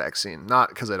gonna get the vaccine. Not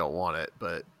because I don't want it,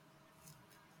 but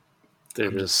They're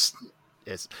I'm just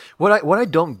it's what I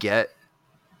don't get.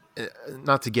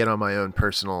 Not to get on my own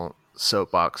personal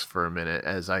soapbox for a minute,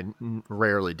 as I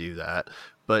rarely do that,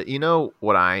 but you know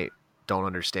what I don't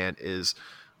understand is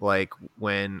like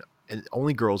when. And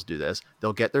only girls do this.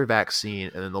 They'll get their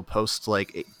vaccine and then they'll post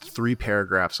like 3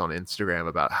 paragraphs on Instagram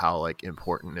about how like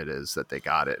important it is that they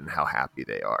got it and how happy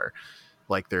they are,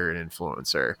 like they're an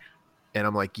influencer. And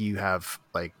I'm like, you have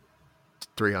like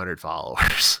 300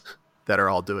 followers that are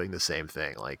all doing the same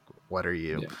thing. Like, what are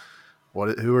you? Yeah.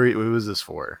 Who is this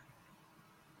for?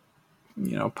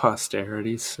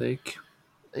 Posterity's sake.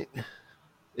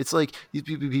 It's like these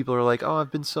people are like, oh, I've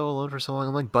been so alone for so long.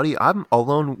 I'm like, buddy, I'm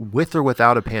alone with or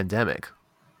without a pandemic.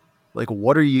 Like,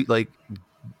 what are you like?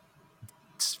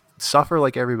 Suffer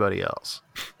like everybody else.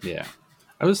 Yeah.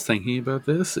 I was thinking about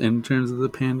this in terms of the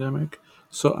pandemic.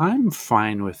 So I'm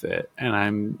fine with it. And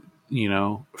I'm,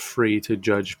 free to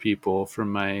judge people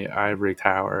from my ivory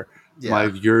tower. Yeah.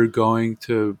 Like, you're going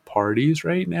to parties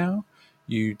right now?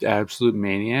 You absolute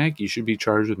maniac. You should be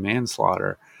charged with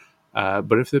manslaughter.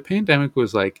 But if the pandemic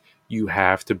was like, you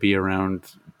have to be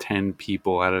around 10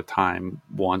 people at a time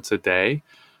once a day,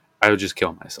 I would just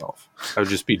kill myself. I would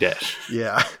just be dead.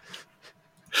 Yeah.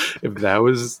 If that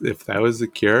was the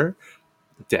cure,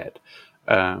 dead.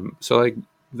 So like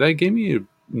that gave me a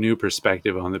new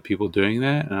perspective on the people doing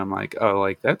that, and I'm like, oh,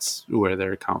 like that's where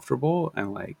they're comfortable,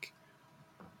 and like,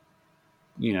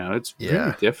 it's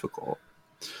really difficult.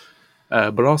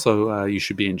 But also, you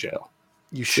should be in jail.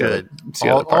 You should. It's the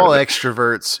All other part of it.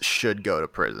 extroverts should go to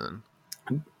prison.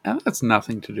 And that's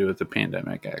nothing to do with the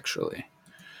pandemic, actually.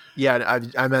 Yeah,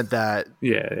 I meant that.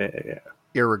 Yeah.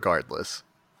 Irregardless,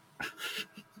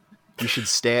 you should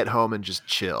stay at home and just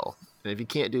chill. And if you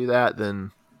can't do that,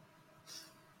 then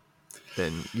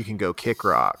you can go kick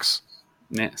rocks.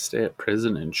 Yeah, stay at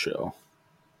prison and chill.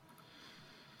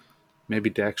 Maybe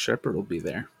Dax Shepard will be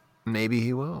there. Maybe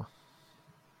he will.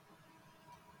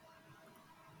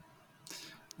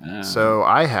 So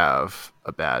I have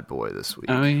a bad boy this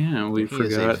week. Oh yeah, we he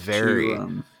is forgot a very,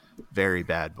 to, very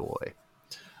bad boy.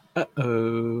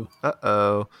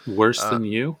 Uh-oh. Worse than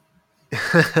you?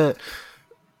 A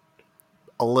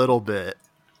little bit.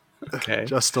 Okay.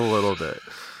 Just a little bit.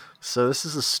 So this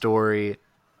is a story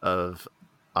of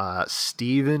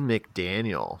Stephen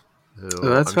McDaniel. Who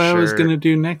that's what I was going to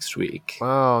do next week.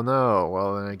 Oh, no.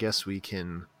 Well, then I guess we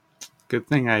can... Good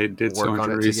thing I did so work much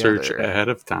on it research together. ahead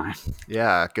of time.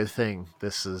 Yeah, good thing.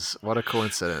 This is... What a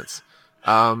coincidence.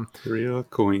 Real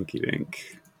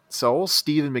coinky-dink. So old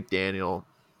Stephen McDaniel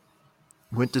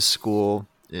went to school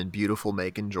in beautiful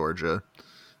Macon, Georgia,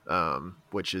 that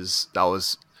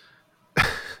was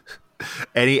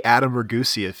any Adam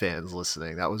Ragusa fans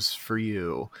listening. That was for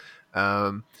you.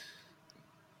 That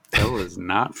was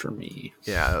not for me.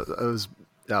 Yeah,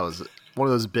 that was one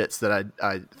of those bits that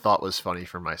I thought was funny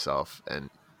for myself, and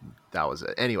that was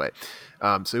it. Anyway,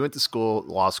 so he went to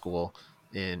law school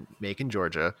in Macon,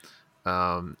 Georgia,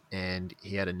 and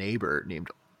he had a neighbor named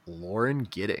Lauren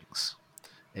Giddings,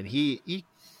 and he he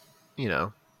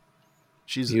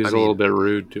was a little bit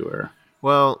rude to her.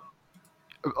 Well,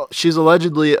 she's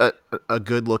allegedly a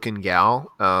good-looking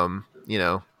gal.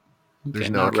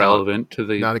 There's not relevant to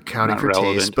the not accounting for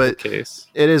taste, but case.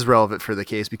 It is relevant for the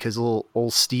case because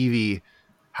old Stevie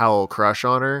had a little crush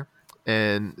on her,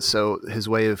 and so his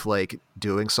way of like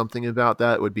doing something about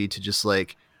that would be to just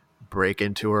like break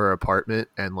into her apartment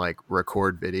and like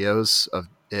record videos of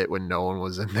it when no one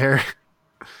was in there.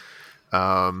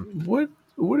 What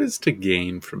is to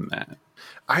gain from that?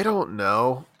 I don't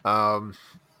know.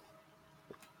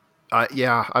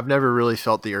 Yeah, I've never really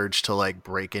felt the urge to like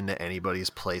break into anybody's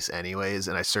place anyways,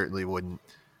 and I certainly wouldn't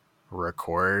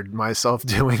record myself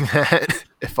doing that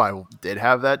if I did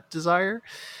have that desire.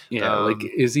 Yeah, like,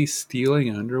 is he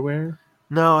stealing underwear?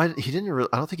 No, he didn't really.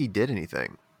 I don't think he did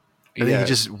anything. I think he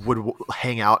just would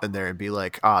hang out in there and be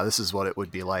like, this is what it would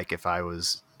be like if I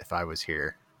was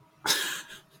here.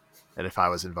 and if I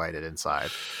was invited inside.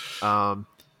 And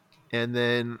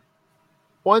then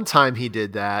one time he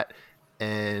did that,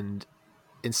 and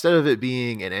instead of it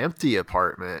being an empty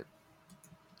apartment,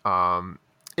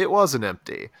 it wasn't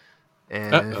empty,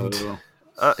 and Uh-oh.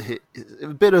 a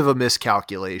bit of a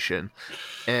miscalculation,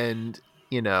 and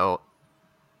you know,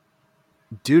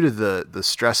 due to the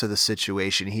stress of the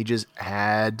situation, he just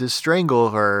had to strangle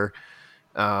her,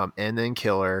 and then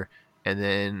kill her, and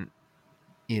then,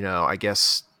 I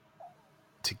guess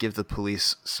to give the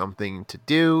police something to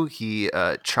do, he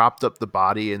chopped up the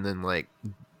body and then like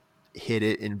hid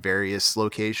it in various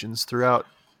locations throughout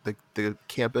the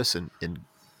campus in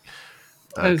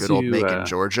As good old you Macon,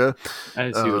 Georgia.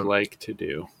 as you would like to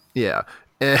do. Yeah,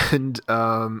 and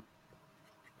so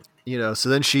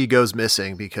then she goes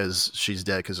missing because she's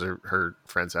dead because her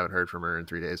friends haven't heard from her in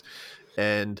 3 days,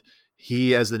 and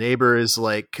he, as the neighbor, is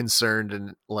like concerned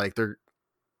and like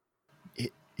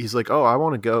he's like, oh, I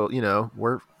want to go.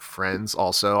 We're friends.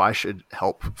 Also, I should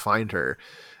help find her,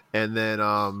 and then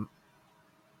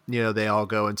they all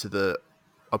go into the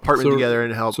apartment together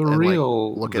and help. It's a and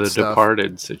real look The at stuff.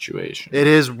 Departed situation. It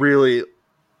is really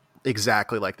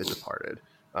exactly like The Departed,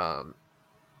 and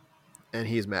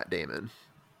he's Matt Damon.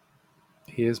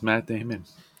 He is Matt Damon.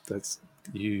 That's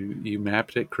you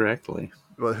mapped it correctly.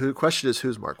 Well, question is,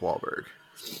 who's Mark Wahlberg?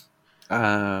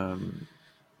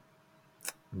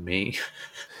 Me.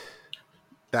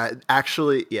 That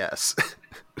actually, yes.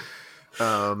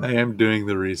 I am doing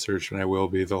the research, and I will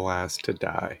be the last to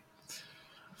die.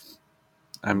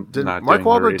 I'm not. Mark doing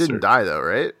Wahlberg the didn't research. die though,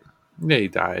 right? Yeah, he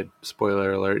died.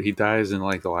 Spoiler alert: he dies in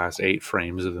like the last 8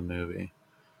 frames of the movie.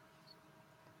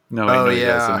 No, wait, Oh no, he yeah.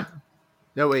 doesn't.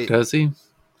 No wait. Does he?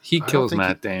 He I don't kills think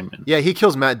Matt Damon. Yeah, he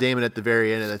kills Matt Damon at the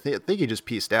very end, and I think he just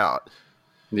pieced out.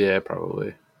 Yeah,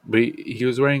 probably. But he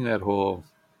was wearing that whole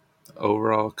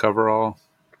overall, coverall.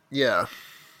 Yeah.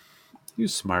 He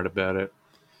was smart about it.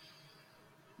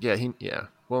 Yeah.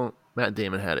 Well, Matt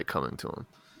Damon had it coming to him.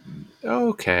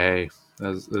 Okay.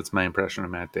 That's my impression of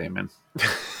Matt Damon.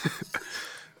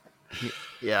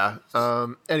 Yeah.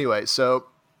 Anyway, so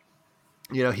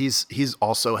he's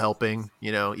also helping,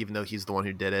 even though he's the one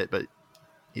who did it, but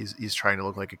he's trying to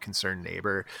look like a concerned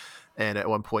neighbor. And at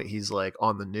one point he's like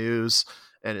on the news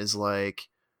and is like,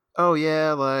 oh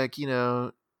yeah, like,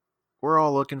 we're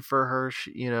all looking for her.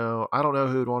 She, I don't know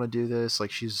who would want to do this. Like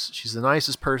she's the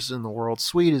nicest person in the world,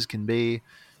 sweet as can be.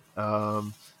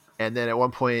 And then at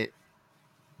one point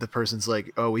the person's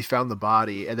like, oh, we found the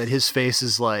body. And then his face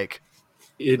is like,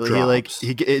 It drops.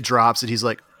 it drops and he's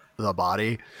like, the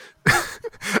body.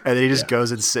 And then he just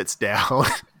goes and sits down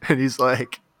and he's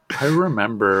like, I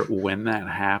remember when that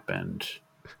happened.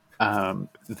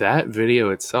 That video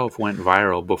itself went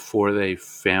viral before they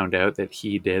found out that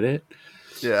he did it.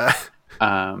 yeah.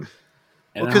 And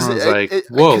Well, everyone was like, it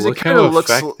whoa, kinda look how looks-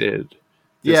 affected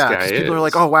this Yeah, guy because is. people are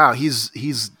like, "Oh wow,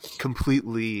 he's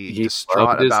completely He distraught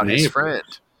loved his about his neighbor.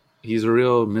 friend." He's a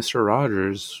real Mr.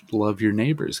 Rogers, love your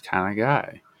neighbors kind of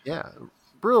guy. Yeah,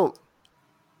 real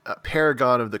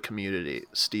paragon of the community,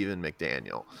 Stephen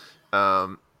McDaniel,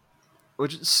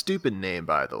 which is a stupid name,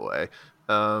 by the way.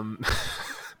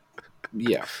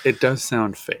 Yeah, it does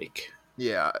sound fake.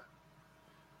 Yeah,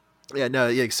 no,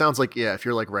 yeah, it sounds like if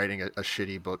you're like writing a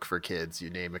shitty book for kids, you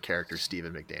name a character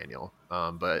Stephen McDaniel.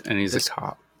 But And he's a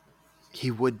cop.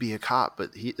 He would be a cop,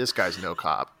 but this guy's no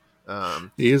cop.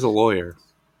 He is a lawyer.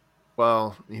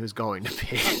 Well, he was going to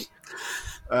be.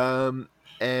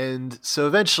 And so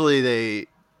eventually they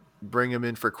bring him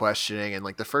in for questioning, and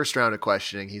like the first round of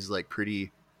questioning, he's like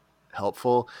pretty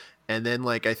helpful. And then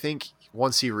like I think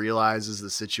once he realizes the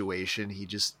situation, he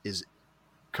just is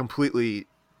completely,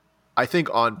 I think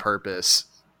on purpose,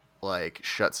 like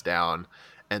shuts down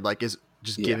and like is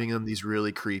just giving him these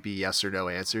really creepy yes or no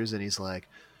answers. And he's like,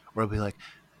 or he'll be like,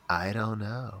 I don't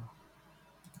know.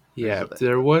 Yeah,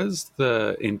 there was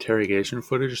the interrogation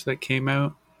footage that came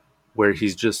out where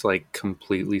he's just like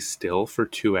completely still for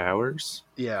 2 hours.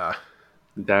 Yeah.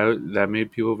 That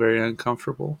made people very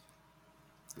uncomfortable.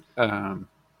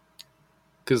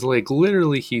 Because like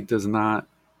literally he does not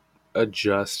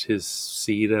adjust his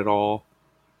seat at all.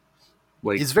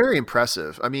 Like he's very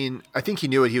impressive. I mean, I think he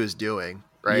knew what he was doing,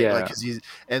 right? Yeah. Like, cause he's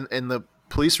and the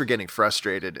police were getting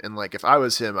frustrated, and like if I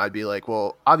was him, I'd be like,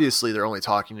 well, obviously they're only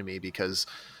talking to me because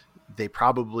they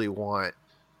probably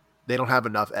they don't have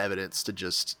enough evidence to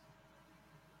just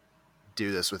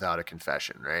do this without a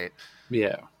confession, right?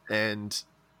 Yeah. And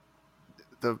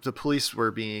the police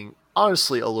were being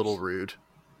honestly a little rude.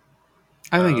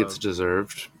 I think it's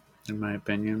deserved, in my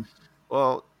opinion.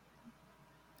 Well,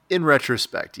 in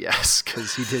retrospect, yes,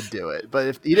 because he did do it. But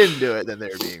if he didn't do it, then they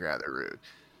were being rather rude.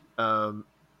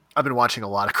 I've been watching a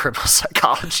lot of criminal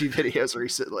psychology videos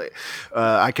recently.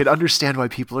 I could understand why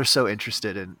people are so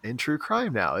interested in true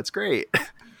crime now. It's great.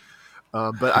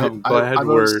 But I'm I glad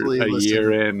we're mostly a listen.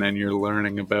 year in and you're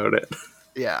learning about it.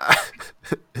 Yeah,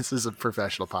 this is a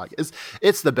professional podcast.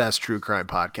 It's the best true crime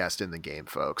podcast in the game,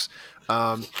 folks.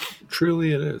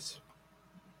 Truly, it is.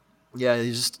 Yeah,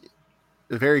 he's just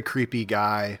a very creepy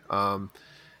guy.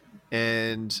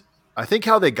 And I think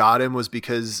how they got him was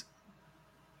because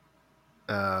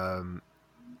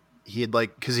he had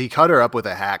because he cut her up with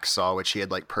a hacksaw, which he had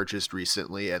purchased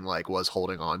recently and was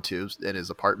holding on to in his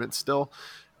apartment still.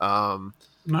 Not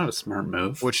a smart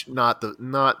move. Which not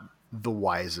the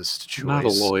wisest choice. Not a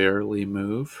lawyerly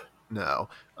move. No.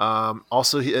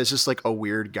 Also, he is just a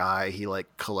weird guy. He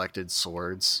collected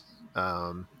swords,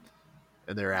 and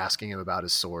they're asking him about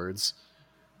his swords.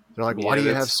 They're like, "Why do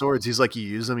you have swords?" He's like, "You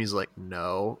use them." He's like,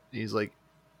 "No." He's like,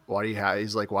 "Why do you have?"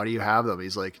 He's like, "Why do you have them?"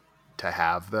 He's like, "To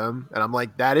have them." And I'm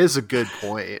like, "That is a good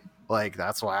point.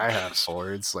 That's why I have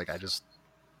swords.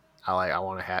 I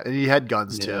want to have." And he had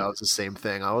guns too. That was the same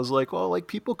thing. I was like, "Well,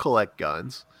 people collect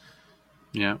guns."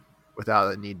 Yeah.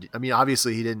 Without a need. I mean,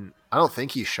 obviously he didn't. I don't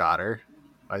think he shot her.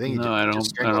 I think he did. I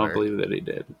don't believe that he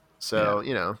did. So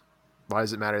why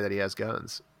does it matter that he has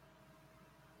guns?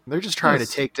 They're just trying to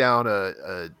take down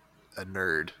a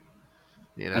nerd.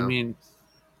 I mean,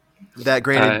 that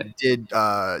granted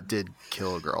did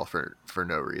kill a girl for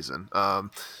no reason.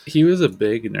 He was a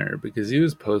big nerd because he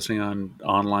was posting on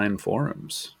online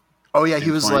forums. Oh yeah,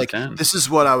 he was like, "This is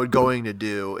what I would going to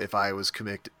do if I was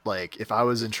convicted. If I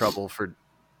was in trouble for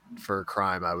a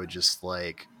crime, I would just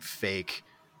fake,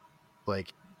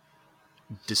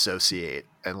 dissociate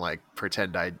and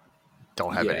pretend I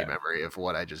don't have any memory of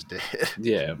what I just did."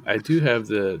 Yeah, I do have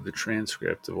the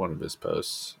transcript of one of his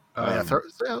posts.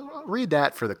 Read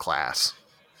that for the class.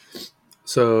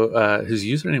 So his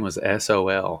username was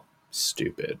SOL.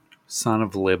 Stupid. Son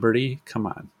of Liberty? Come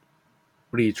on.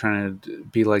 What are you trying to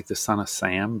be like the son of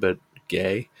Sam, but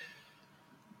gay?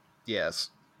 Yes.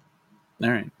 All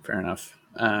right, fair enough.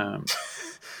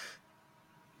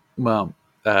 Well,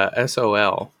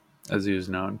 SOL, as he was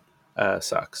known,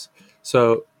 sucks.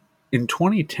 So in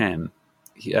 2010,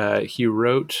 he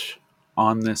wrote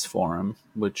on this forum,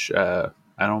 which I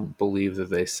don't believe that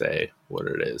they say what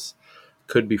it is.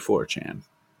 Could be 4chan.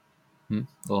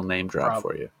 Little name drop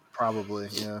for you. Probably,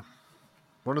 yeah.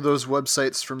 One of those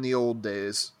websites from the old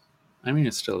days. I mean,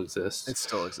 it still exists. It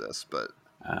still exists, but...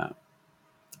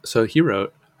 So he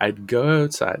wrote, "I'd go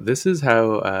outside." This is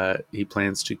how he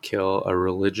plans to kill a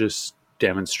religious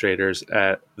demonstrators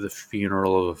at the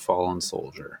funeral of a fallen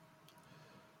soldier.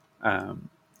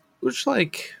 Which,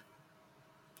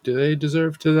 do they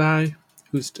deserve to die?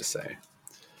 Who's to say?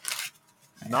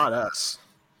 Not us.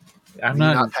 I'm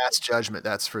not past judgment.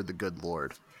 That's for the good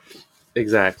Lord.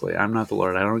 Exactly. I'm not the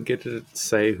Lord. I don't get to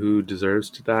say who deserves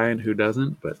to die and who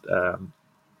doesn't, but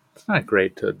it's not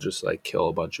great to just kill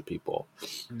a bunch of people.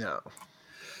 No.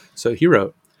 So he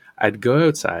wrote, "I'd go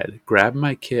outside, grab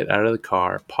my kit out of the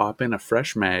car, pop in a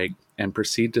fresh mag, and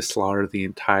proceed to slaughter the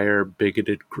entire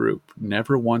bigoted group,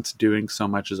 never once doing so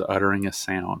much as uttering a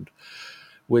sound,"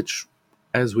 which,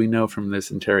 as we know from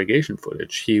this interrogation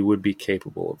footage, he would be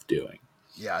capable of doing.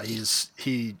 Yeah,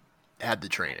 he had the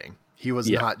training. He was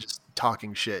not just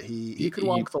talking shit. He could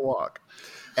walk the walk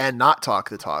and not talk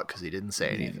the talk because he didn't say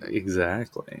anything.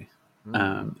 Exactly.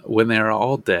 When they are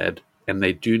all dead, and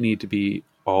they do need to be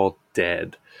all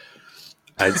dead,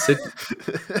 I'd sit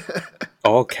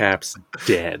all caps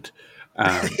dead.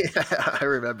 Yeah, I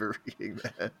remember reading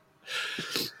that.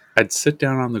 I'd sit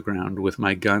down on the ground with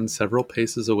my gun several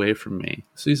paces away from me.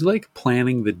 So he's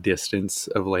planning the distance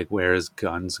of where his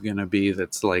gun's gonna be.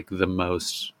 That's the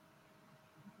most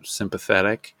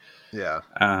sympathetic. Yeah.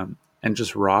 And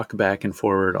just rock back and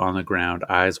forward on the ground,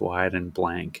 eyes wide and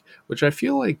blank, which I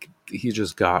feel like he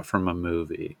just got from a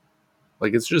movie.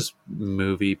 It's just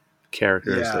movie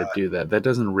characters that do that. That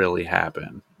doesn't really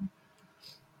happen.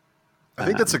 I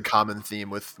think that's a common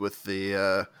theme with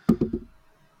the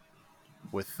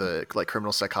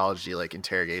criminal psychology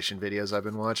interrogation videos I've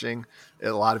been watching. A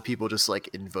lot of people just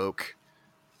invoke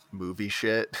movie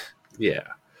shit. Yeah.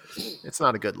 It's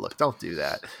not a good look. Don't do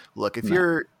that. Look, if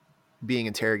you're being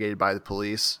interrogated by the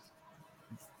police,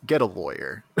 get a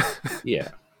lawyer. Yeah.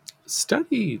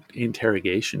 Study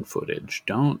interrogation footage.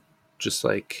 Don't just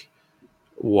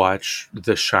watch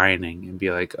The Shining and be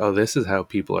like, "Oh, this is how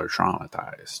people are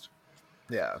traumatized."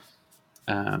 Yeah.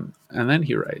 And then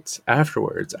he writes,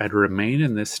 "Afterwards, I'd remain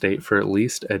in this state for at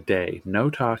least a day. No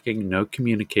talking, no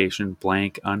communication,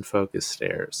 blank, unfocused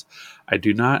stares. I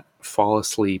do not fall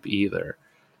asleep either."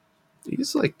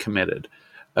 He's committed.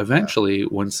 Eventually,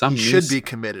 when some He should be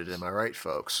committed. Am I right,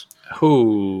 folks?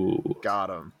 who Got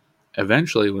him.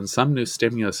 eventually when some new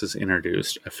stimulus is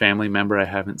introduced, a family member I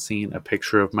haven't seen, a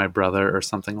picture of my brother or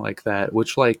something like that,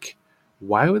 which like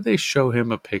why would they show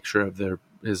him a picture of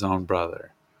his own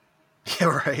brother?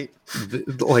 Yeah, right.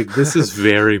 Like this is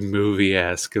very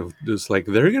movie-esque of just like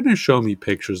they're gonna show me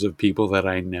pictures of people that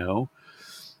I know,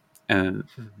 and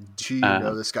Do you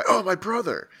know this guy? Oh, my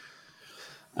brother.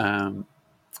 um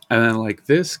and then like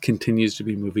this continues to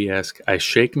be movie-esque. I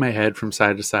shake my head from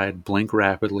side to side, blink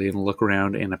rapidly, and look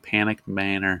around in a panicked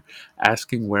manner,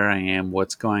 asking where I am,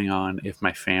 what's going on, if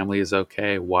my family is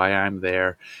okay, why I'm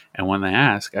there. And when they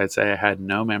ask, I'd say I had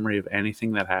no memory of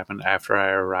anything that happened after I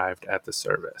arrived at the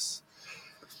service.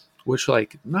 Which,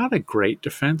 like, not a great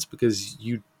defense because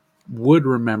you would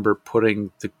remember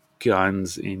putting the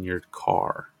guns in your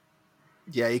car.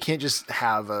 Yeah, you can't just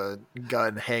have a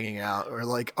gun hanging out or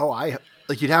like,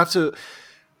 you'd have to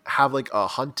have like a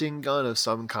hunting gun of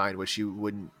some kind, which you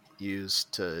wouldn't use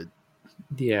to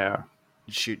Yeah.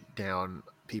 shoot down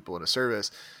people in a service.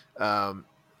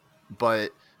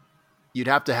 But you'd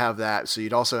have to have that. So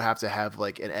you'd also have to have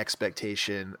like an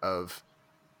expectation of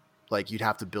like, you'd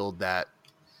have to build that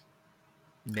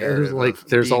narrative Like, of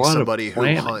there's a being lot of somebody who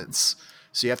planning. hunts.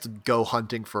 So you have to go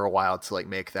hunting for a while to like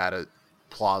make that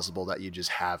plausible that you just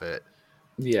have it.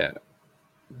 Yeah.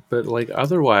 But, like,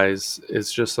 otherwise,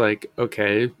 it's just like,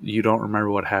 okay, you don't remember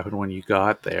what happened when you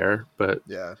got there, but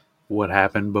Yeah. what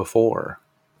happened before?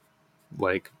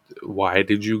 Like, why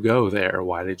did you go there?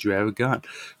 Why did you have a gun?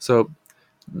 So,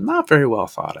 not very well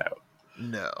thought out.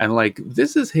 No. And, like,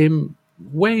 this is him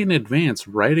way in advance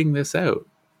writing this out,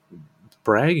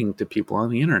 bragging to people on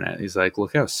the internet. He's like,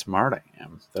 look how smart I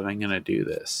am that I'm going to do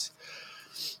this.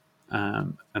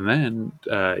 And then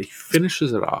he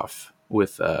finishes it off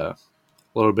with a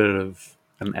little bit of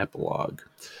an epilogue.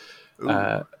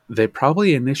 They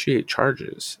probably initiate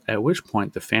charges, at which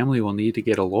point the family will need to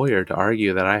get a lawyer to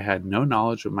argue that I had no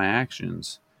knowledge of my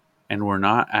actions and were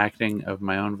not acting of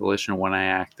my own volition when I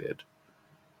acted.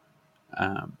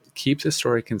 Keep the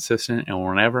story consistent, and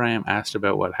whenever I am asked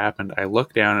about what happened, I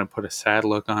look down and put a sad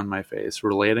look on my face,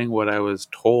 relating what I was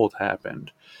told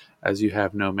happened, as you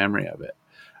have no memory of it.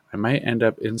 I might end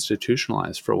up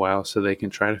institutionalized for a while so they can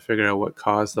try to figure out what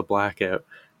caused the blackout,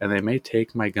 and they may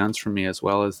take my guns from me as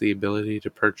well as the ability to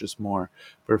purchase more.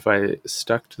 But if I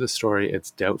stuck to the story,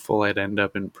 it's doubtful I'd end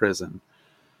up in prison.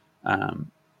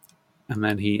 And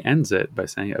then he ends it by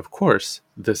saying, of course,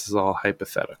 this is all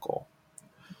hypothetical.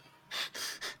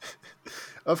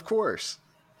 Of course.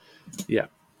 Yeah.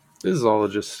 This is all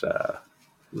just, this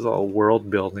is all world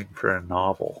building for a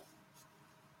novel.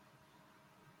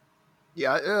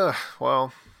 Yeah,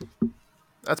 well,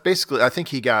 that's basically. I think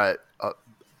he got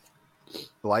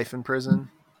life in prison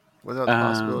without the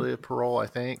possibility of parole. I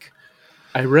think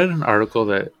I read an article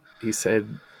that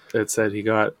said he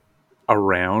got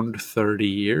around 30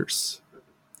 years,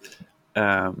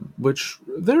 which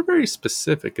they're very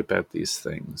specific about these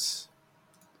things.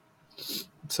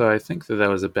 So I think that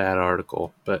was a bad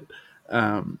article, but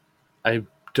I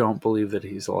don't believe that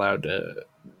he's allowed to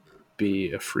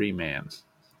be a free man.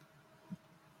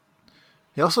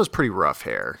 he also has pretty rough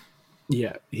hair.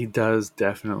 Yeah, he does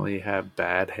definitely have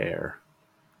bad hair.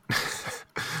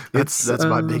 That's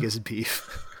my biggest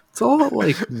beef. It's a lot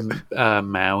like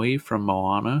Maui from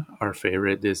Moana, our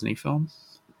favorite Disney film.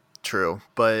 True,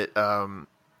 but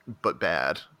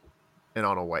bad, and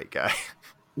on a white guy.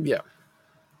 Yeah.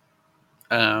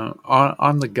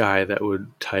 On the guy that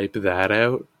would type that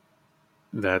out,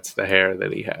 that's the hair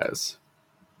that he has.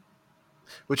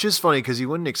 Which is funny because you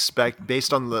wouldn't expect,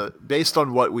 based on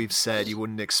what we've said, you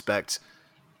wouldn't expect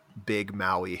big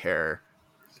Maui hair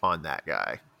on that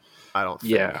guy. I don't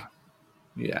think.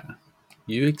 Yeah.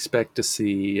 You expect to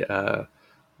see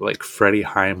like Freddie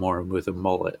Highmore with a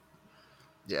mullet.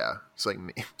 Yeah, it's like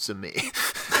me. So me.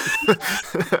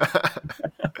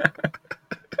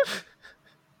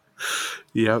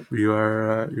 Yep, you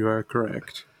are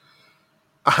correct.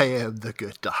 I am the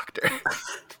good doctor.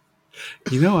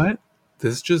 You know what?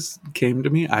 This just came to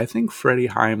me. I think Freddie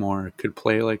Highmore could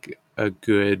play like a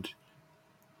good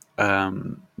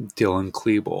Dylan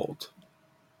Klebold.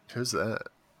 Who's that?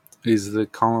 He's the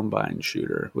Columbine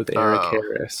shooter with Eric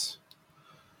Harris.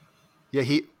 Yeah,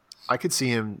 I could see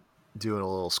him doing a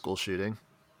little school shooting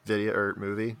video or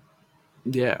movie.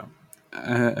 Yeah,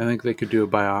 I think they could do a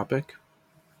biopic.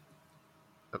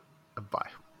 A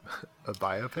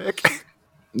biopic?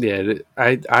 Yeah,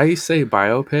 I say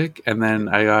biopic, and then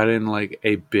I got in like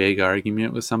a big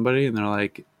argument with somebody, and they're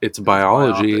like, "It's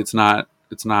biology. It's not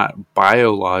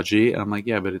biology." And I'm like,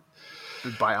 "Yeah, but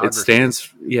it stands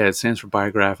for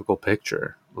biographical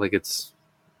picture. like it's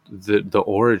the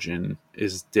origin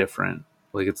is different.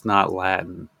 Like it's not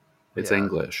Latin, it's Yeah.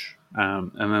 English.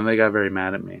 And then they got very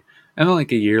mad at me. And then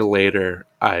like a year later,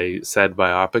 I said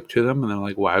biopic to them, and they're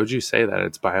like, "Why would you say that?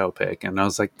 It's biopic." And I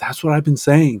was like, "That's what I've been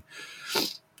saying,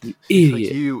 you Like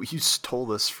idiot." you stole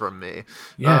this from me.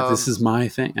 Yeah, this is my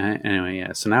thing. Anyway,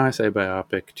 yeah. So now I say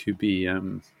biopic to be a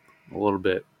little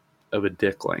bit of a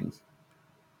dickling.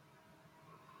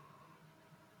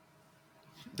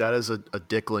 That is a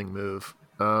dickling move.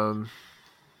 Yeah,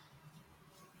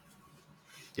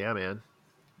 man.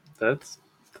 That's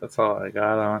all I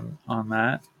got on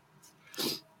that.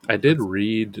 I did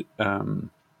read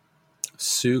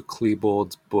Sue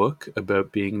Klebold's book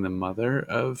about being the mother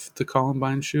of the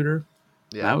Columbine shooter.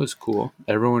 Yeah. That was cool.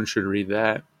 Everyone should read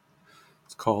that.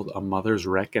 It's called A Mother's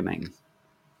Reckoning.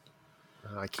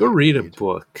 I Go can't read a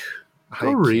book. Go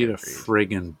I read can't a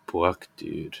friggin' book,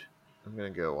 dude. I'm gonna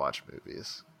go watch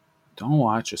movies. Don't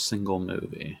watch a single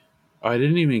movie. I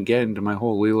didn't even get into my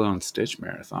whole Lilo and Stitch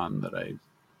marathon that I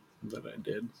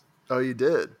did. Oh, you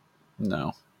did?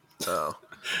 No. Oh.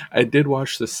 I did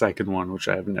watch the second one, which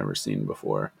I have never seen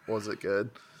before. Was it good?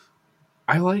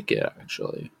 I like it,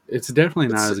 actually. It's definitely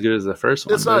not as good as the first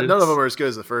one. It's not. None of them are as good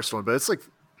as the first one, but it's like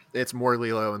it's more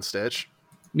Lilo and Stitch.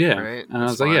 Yeah, right? and I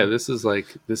It's was like, yeah, fun.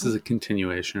 this is a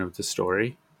continuation of the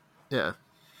story. Yeah.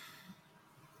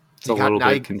 It's a little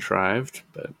bit contrived,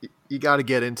 but you got to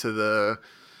get into the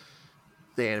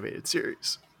animated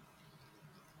series.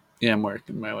 Yeah, I'm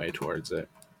working my way towards it.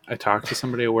 I talked to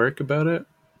somebody at work about it,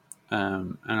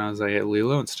 and I was like, hey,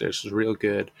 Lilo and Stitch is real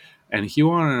good. And he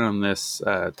wanted on this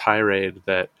tirade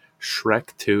that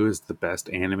Shrek 2 is the best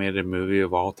animated movie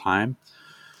of all time.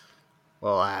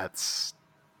 Well, that's...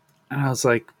 And I was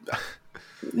like... I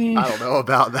don't know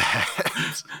about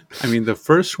that. I mean, the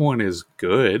first one is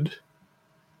good.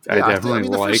 Yeah, I definitely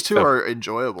the like first two are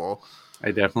enjoyable.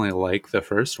 I definitely like the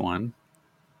first one.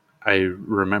 I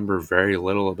remember very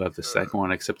little about the second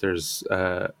one, except there's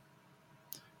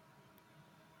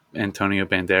Antonio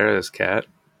Banderas' cat.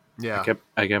 Yeah,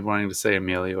 I kept wanting to say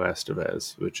Emilio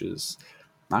Estevez, which is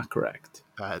not correct.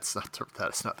 That's not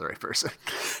the right person.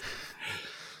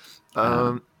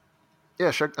 Yeah,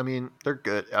 Shrek. I mean, they're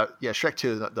good. Yeah, Shrek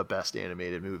 2 is not the best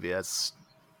animated movie. That's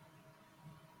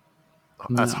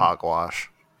hogwash.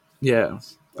 Yeah,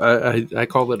 I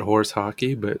called it horse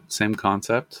hockey, but same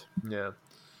concept. Yeah.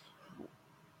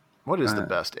 What is the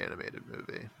best animated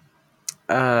movie?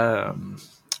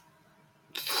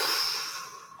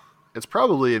 It's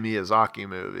probably a Miyazaki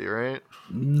movie, right?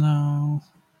 No,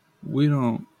 we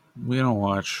don't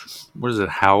watch. What is it?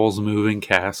 Howl's Moving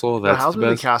Castle. That's Howl's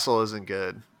Moving Castle isn't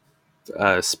good.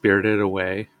 Spirited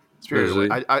Away. Spirited Away.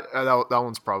 That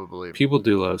one's probably... People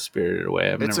do love Spirited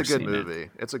Away. It's a good movie.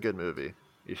 It's a good movie.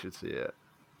 You should see it.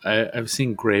 I've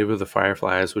seen Grave of the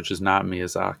Fireflies, which is not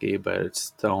Miyazaki, but it's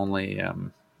the only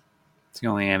anime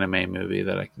movie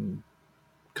that I can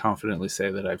confidently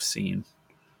say that I've seen.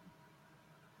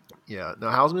 Yeah, no,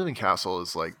 Howl's Moving Castle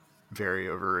is like very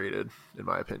overrated in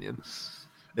my opinion.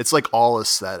 It's like all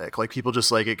aesthetic. Like people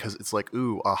just like it because it's like,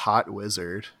 ooh, a hot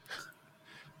wizard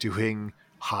doing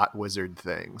hot wizard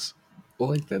things. Well,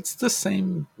 like that's the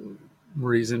same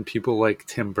reason people like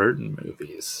Tim Burton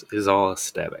movies, is all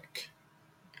aesthetic.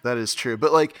 That is true.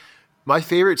 But like my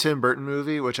favorite Tim Burton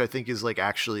movie, which I think is like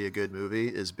actually a good movie,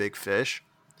 is Big Fish.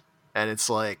 And it's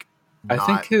like I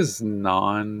think his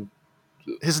non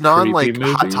like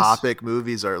movies, Hot Topic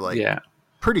movies are like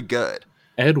pretty good.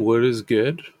 Ed Wood is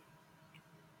good.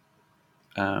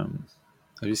 Have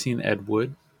you seen Ed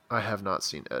Wood? I have not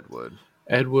seen Ed Wood.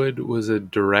 Ed Wood was a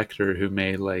director who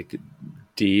made like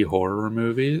D horror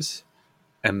movies,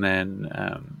 and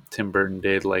then Tim Burton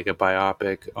did like a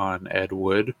biopic on Ed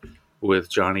Wood with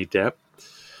Johnny Depp.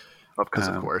 Because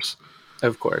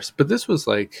of course. But this was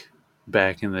like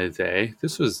back in the day.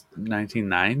 This was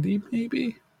 1990,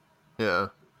 maybe. Yeah,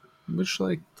 which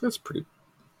like that's good.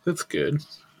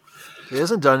 He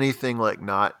hasn't done anything like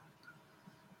not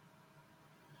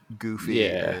goofy.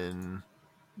 Yeah,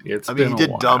 he did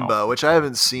Dumbo, which I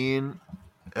haven't seen.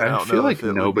 I feel like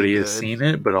nobody has seen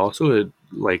it, but also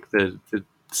like the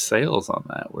sales on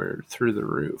that were through the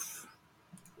roof.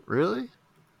 Really?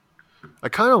 I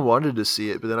kind of wanted to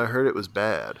see it, but then I heard it was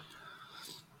bad.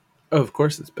 Oh, of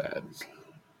course it's bad.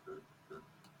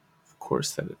 Of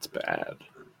course that it's bad.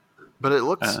 But it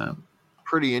looks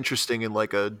pretty interesting and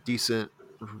like a decent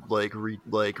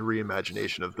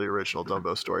reimagination of the original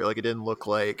Dumbo story. Like it didn't look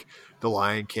like The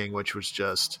Lion King, which was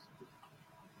just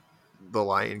The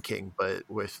Lion King, but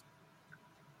with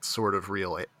sort of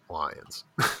real lions.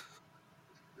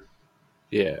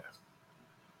 Yeah.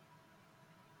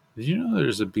 Did you know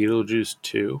there's a Beetlejuice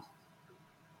 2?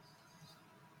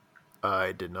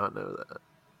 I did not know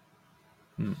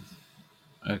that.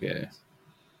 Okay.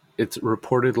 It's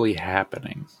reportedly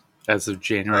happening as of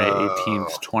January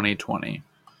 18th, 2020.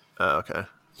 Okay.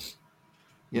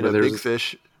 You But know, there's Big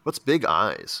Fish. What's Big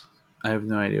Eyes? I have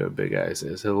no idea what Big Eyes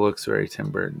is. It looks very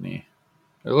Tim Burton-y.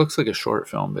 It looks like a short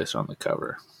film based on the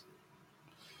cover.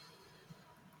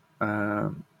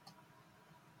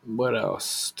 What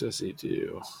else does he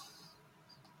do?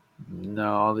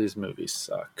 No, all these movies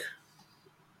suck.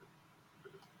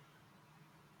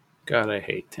 God, I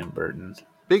hate Tim Burton.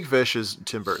 Big Fish is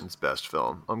Tim Burton's best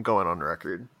film. I'm going on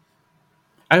record.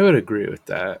 I would agree with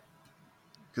that.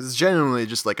 Because it's genuinely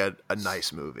just like a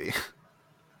nice movie.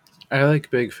 I like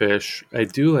Big Fish. I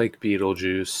do like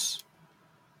Beetlejuice.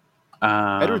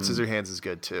 Edward Scissorhands is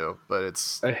good too, but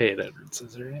it's... I hate Edward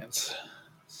Scissorhands.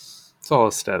 It's all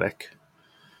aesthetic.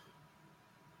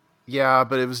 Yeah,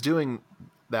 but it was doing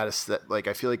that aesthetic. Like,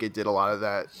 I feel like it did a lot of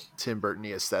that Tim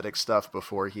Burton-y aesthetic stuff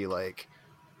before he, like...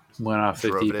 Went off the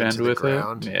drove deep it end into the with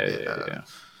ground. it.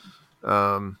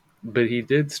 Yeah. But he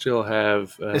did still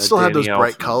have. It still had Danny those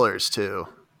bright Elfman. colors too.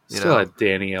 Still had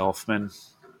Danny Elfman.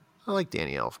 I like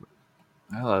Danny Elfman.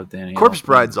 I love Danny. Corpse Elfman.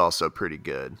 Bride's also pretty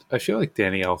good. I feel like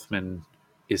Danny Elfman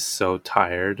is so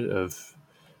tired of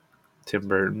Tim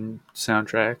Burton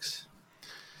soundtracks.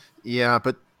 Yeah,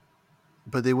 but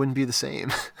they wouldn't be the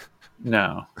same.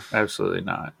 No, absolutely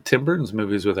not. Tim Burton's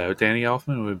movies without Danny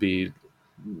Elfman would be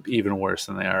even worse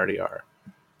than they already are.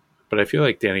 But I feel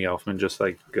like Danny Elfman just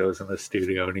like goes in the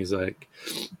studio and he's like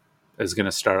is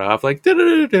gonna start off like dun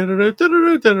dun dun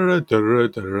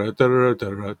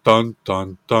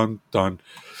dun,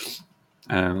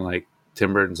 and like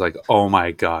Tim Burton's like, oh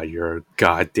my god, you're a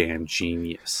goddamn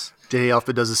genius. Danny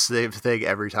Elfman does the same thing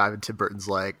every time, and Tim Burton's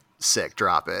like, sick,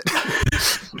 drop it.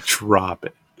 Drop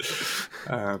it.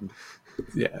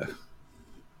 Yeah.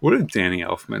 What if Danny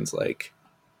Elfman's like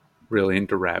really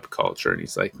into rap culture and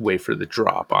he's like, wait for the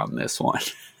drop on this one?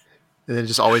 And then it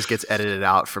just always gets edited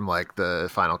out from like the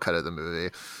final cut of the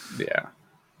movie. Yeah.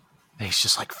 And he's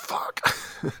just like, fuck.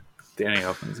 Danny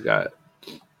Elfman's got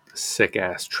sick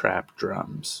ass trap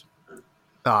drums.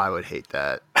 Oh, I would hate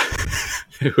that.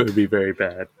 It would be very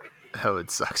bad. That would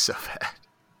suck so bad.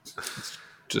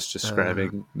 Just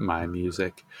describing my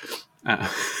music.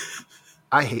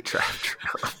 I hate trap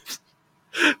drums.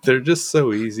 They're just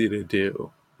so easy to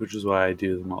do, which is why I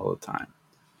do them all the time.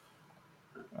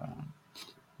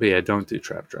 But yeah, don't do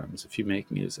trap drums if you make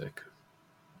music.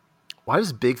 Why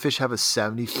does Big Fish have a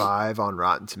 75 on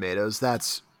Rotten Tomatoes?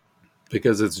 That's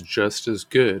because it's just as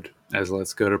good as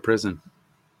Let's Go to Prison.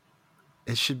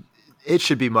 It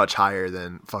should be much higher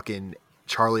than fucking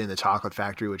Charlie and the Chocolate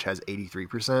Factory, which has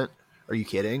 83%. Are you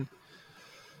kidding?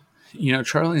 You know,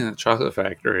 Charlie and the Chocolate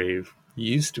Factory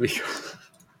used to be...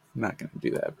 I'm not going to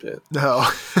do that bit. No.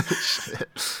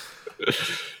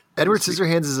 Edward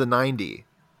Scissorhands is a 90.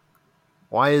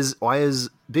 Why is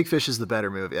Big Fish is the better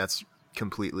movie? That's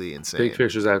completely insane. Big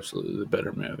Fish is absolutely the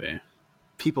better movie.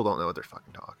 People don't know what they're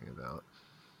fucking talking about.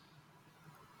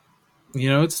 You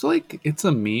know, it's like, it's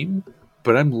a meme,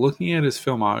 but I'm looking at his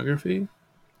filmography.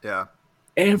 Yeah.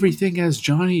 Everything has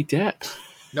Johnny Depp.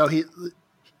 No,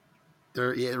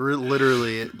 they're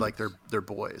literally like they're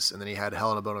boys, and then he had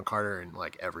Helena Bonham Carter and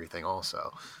like everything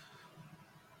also.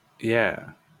 Yeah,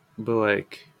 but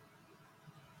like,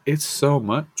 it's so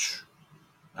much.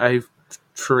 I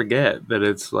forget that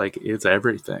it's like it's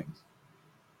everything.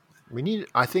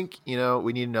 I think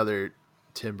we need another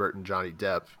Tim Burton Johnny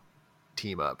Depp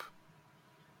team up.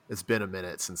 It's been a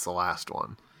minute since the last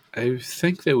one. I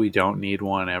think that we don't need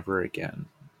one ever again,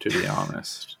 to be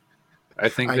honest. I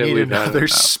think I that need we've had another enough.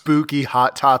 spooky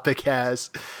Hot Topic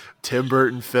has Tim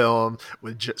Burton film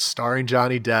with starring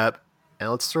Johnny Depp,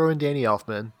 and let's throw in Danny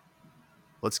Elfman.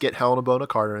 Let's get Helena Bonham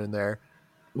Carter in there.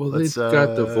 Well, they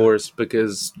got divorced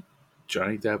because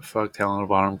Johnny Depp fucked Helena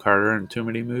Bonham Carter in too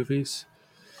many movies.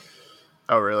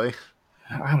 Oh, really?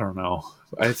 I don't know.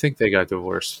 I think they got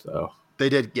divorced, though. They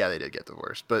did get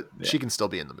divorced, but Yeah. she can still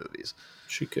be in the movies.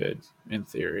 She could, in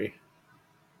theory.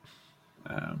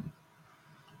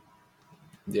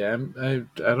 Yeah, I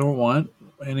don't want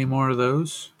any more of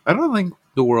those. I don't think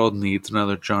the world needs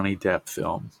another Johnny Depp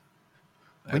film.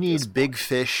 We need Big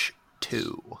Fish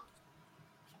 2.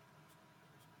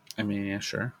 I mean, yeah,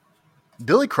 sure.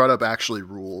 Billy Crudup actually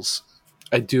rules.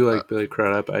 I do like Billy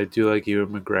Crudup. I do like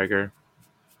Ewan McGregor.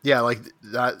 Yeah, like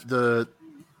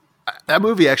that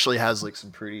movie actually has like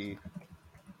some pretty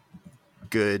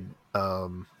good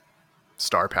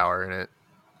star power in it.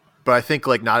 But I think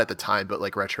like not at the time, but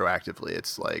like retroactively,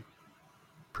 it's like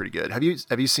pretty good. Have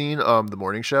you seen The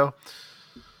Morning Show?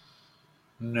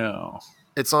 No.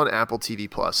 It's on Apple TV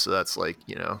Plus, so that's like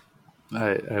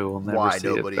I will never why see it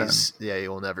then. nobody's you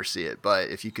will never see it. But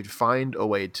if you could find a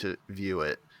way to view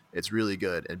it, it's really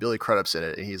good. And Billy Crudup's in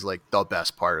it, and he's like the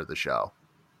best part of the show.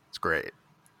 It's great.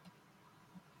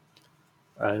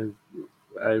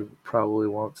 I probably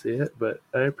won't see it, but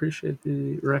I appreciate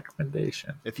the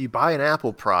recommendation. If you buy an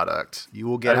Apple product, you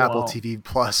will get I Apple won't. TV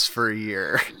Plus for a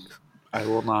year. I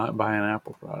will not buy an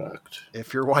Apple product.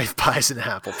 If your wife buys an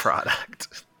Apple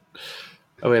product.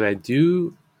 Oh wait, I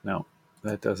do. No,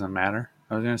 that doesn't matter.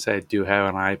 I was gonna say I do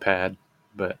have an iPad,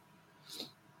 but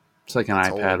it's like an It's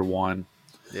iPad old. 1.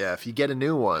 Yeah, if you get a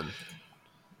new one,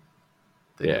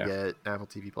 then Yeah. you get Apple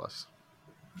TV Plus.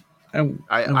 And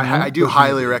I do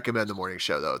highly recommend The Morning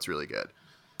Show, though. It's really good.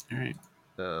 All right.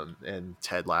 And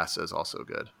Ted Lasso is also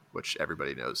good, which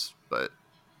everybody knows. But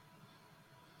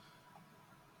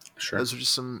Sure. those are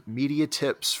just some media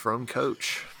tips from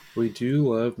Coach. We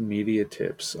do love media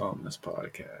tips on this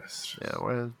podcast. Yeah,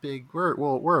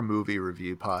 we're a movie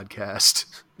review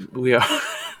podcast. We are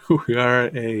we are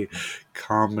a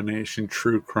combination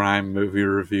true crime movie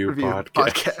review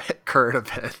podcast. Current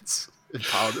events.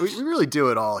 We really do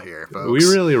it all here, folks. We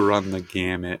really run the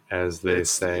gamut, as they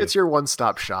say. It's your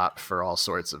one-stop shop for all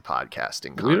sorts of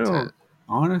podcasting content.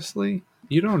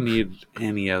 You don't need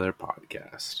any other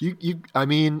podcast. I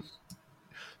mean,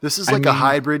 this is like a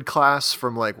hybrid class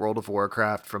from like World of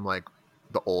Warcraft from like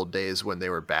the old days when they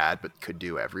were bad but could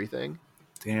do everything.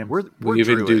 Damn, we're we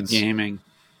even do druids. gaming.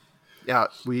 Yeah,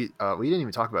 we didn't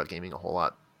even talk about gaming a whole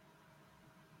lot.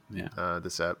 Yeah,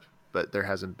 this ep, but there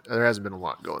hasn't been a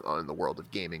lot going on in the world of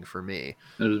gaming for me.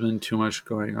 There's been too much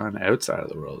going on outside of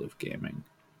the world of gaming.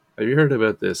 Have you heard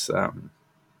about this?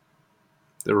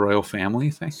 The royal family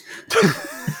thing?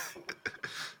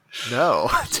 No,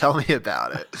 tell me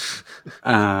about it.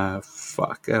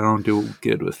 Fuck, I don't do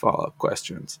good with follow-up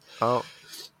questions. Oh,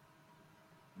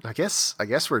 I guess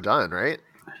we're done, right?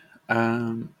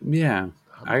 Yeah.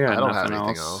 I don't have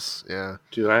anything else. Yeah.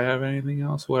 Do I have anything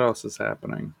else? What else is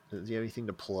happening? Do you have anything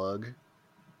to plug?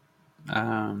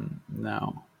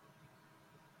 No.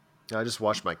 I just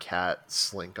watched my cat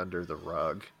slink under the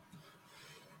rug.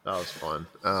 That was fun.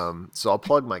 So I'll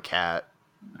plug my cat.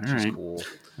 She's cool.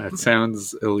 That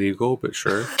sounds illegal, but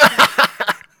sure.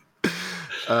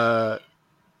 My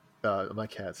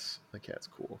cat's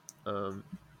cool.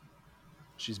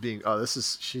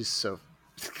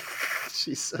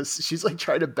 She's like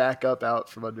trying to back up out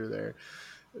from under there,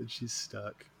 and she's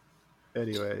stuck.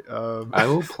 Anyway, I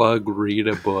will plug read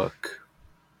a book.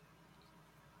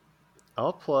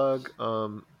 I'll plug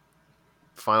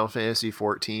Final Fantasy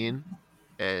 14,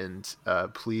 and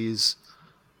please,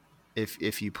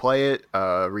 if you play it,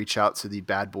 reach out to the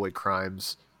Bad Boy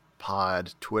Crimes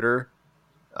Pod Twitter,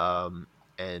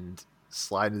 and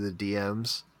slide into the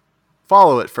DMs.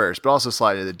 Follow it first, but also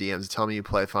slide into the DMs and tell me you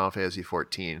play Final Fantasy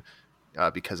 14,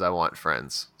 because I want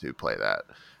friends to play that.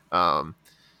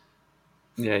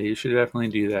 Yeah, you should definitely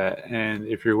do that. And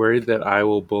if you're worried that I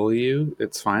will bully you,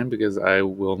 it's fine because I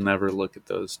will never look at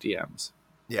those DMs.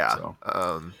 Yeah. So.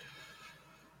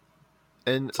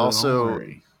 And So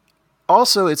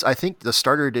also, it's I think the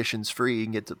starter edition's free. You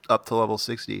can get up to level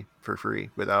 60 for free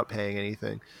without paying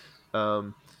anything.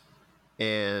 And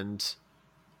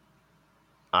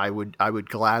I would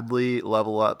gladly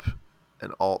level up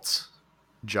an alt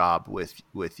job with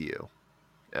you,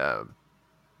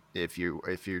 if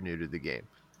you're new to the game.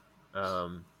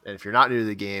 And if you're not new to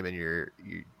the game and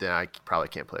then I probably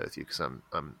can't play with you because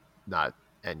I'm not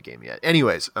end game yet.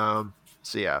 Anyways, so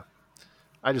yeah,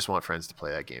 I just want friends to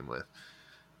play that game with.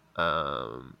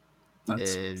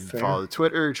 That's and fair. follow the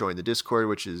Twitter, join the Discord,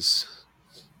 which is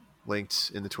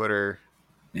linked in the Twitter.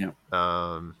 Yeah.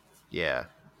 Yeah.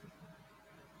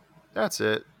 That's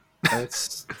it.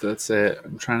 That's it.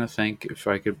 I'm trying to think if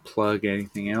I could plug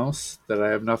anything else that I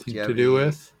have nothing Do you to have do any-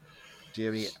 with. Do you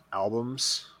have any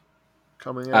albums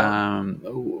coming out?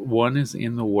 One is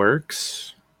in the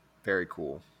works. Very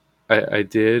cool. I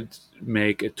did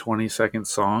make a 20-second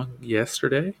song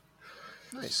yesterday.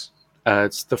 Nice.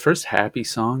 It's the first happy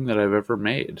song that I've ever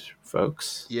made,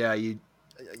 folks. Yeah,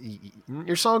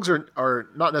 your songs are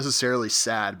not necessarily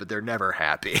sad, but they're never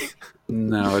happy.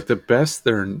 No, at the best,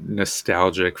 they're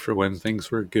nostalgic for when things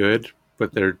were good,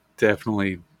 but they're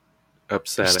definitely They're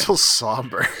upsetting. still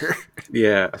somber.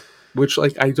 Yeah, which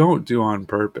I don't do on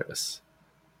purpose.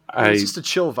 It's just a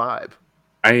chill vibe.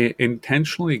 I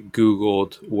intentionally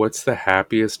Googled what's the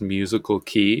happiest musical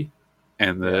key,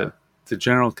 and the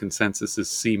general consensus is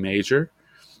C major.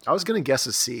 I was gonna guess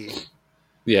a C.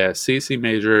 Yeah, C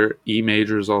major, E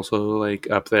major is also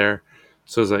up there.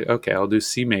 So I was like, okay, I'll do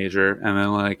C major, and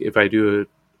then if I do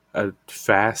a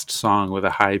fast song with a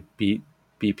high beat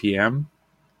BPM,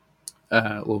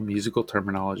 little musical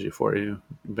terminology for you,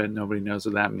 but nobody knows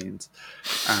what that means.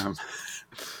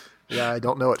 Yeah, I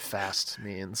don't know what fast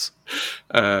means.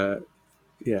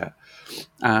 Yeah.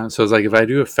 So it's like if I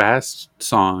do a fast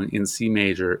song in C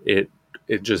major, it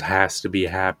just has to be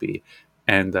happy.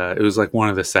 And it was like one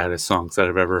of the saddest songs that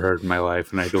I've ever heard in my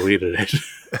life, and I deleted it.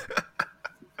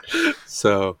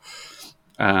 So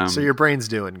your brain's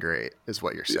doing great, is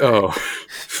what you're saying. oh,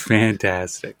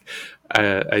 fantastic.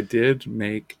 I did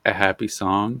make a happy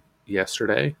song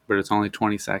yesterday, but it's only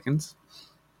 20 seconds.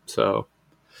 So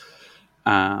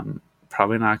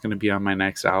probably not going to be on my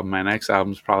next album. My next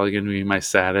album is probably going to be my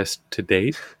saddest to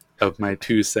date of my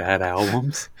 2 sad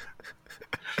albums.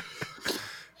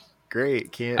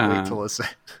 Great. Can't wait to listen.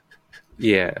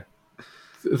 Yeah.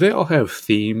 They all have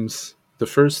themes. The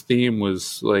first theme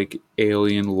was like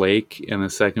Alien Lake, and the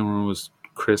second one was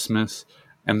Christmas.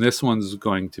 And this one's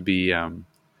going to be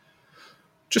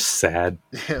just sad.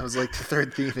 Yeah, it was like the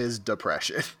third theme is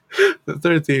depression. The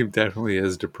third theme definitely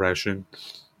is depression.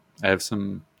 I have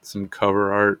some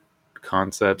cover art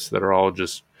concepts that are all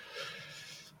just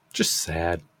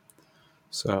sad.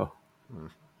 So,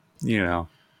 you know,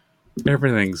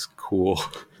 everything's cool.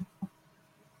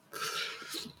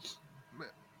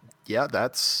 Yeah,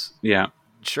 that's Yeah.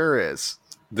 sure is.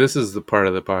 This is the part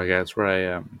of the podcast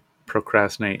where I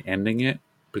procrastinate ending it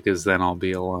because then I'll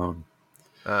be alone.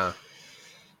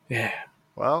 Yeah.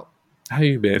 Well, how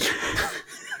you been?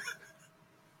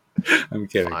 I'm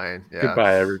kidding. Fine. Yeah.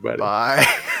 Goodbye, everybody. Bye.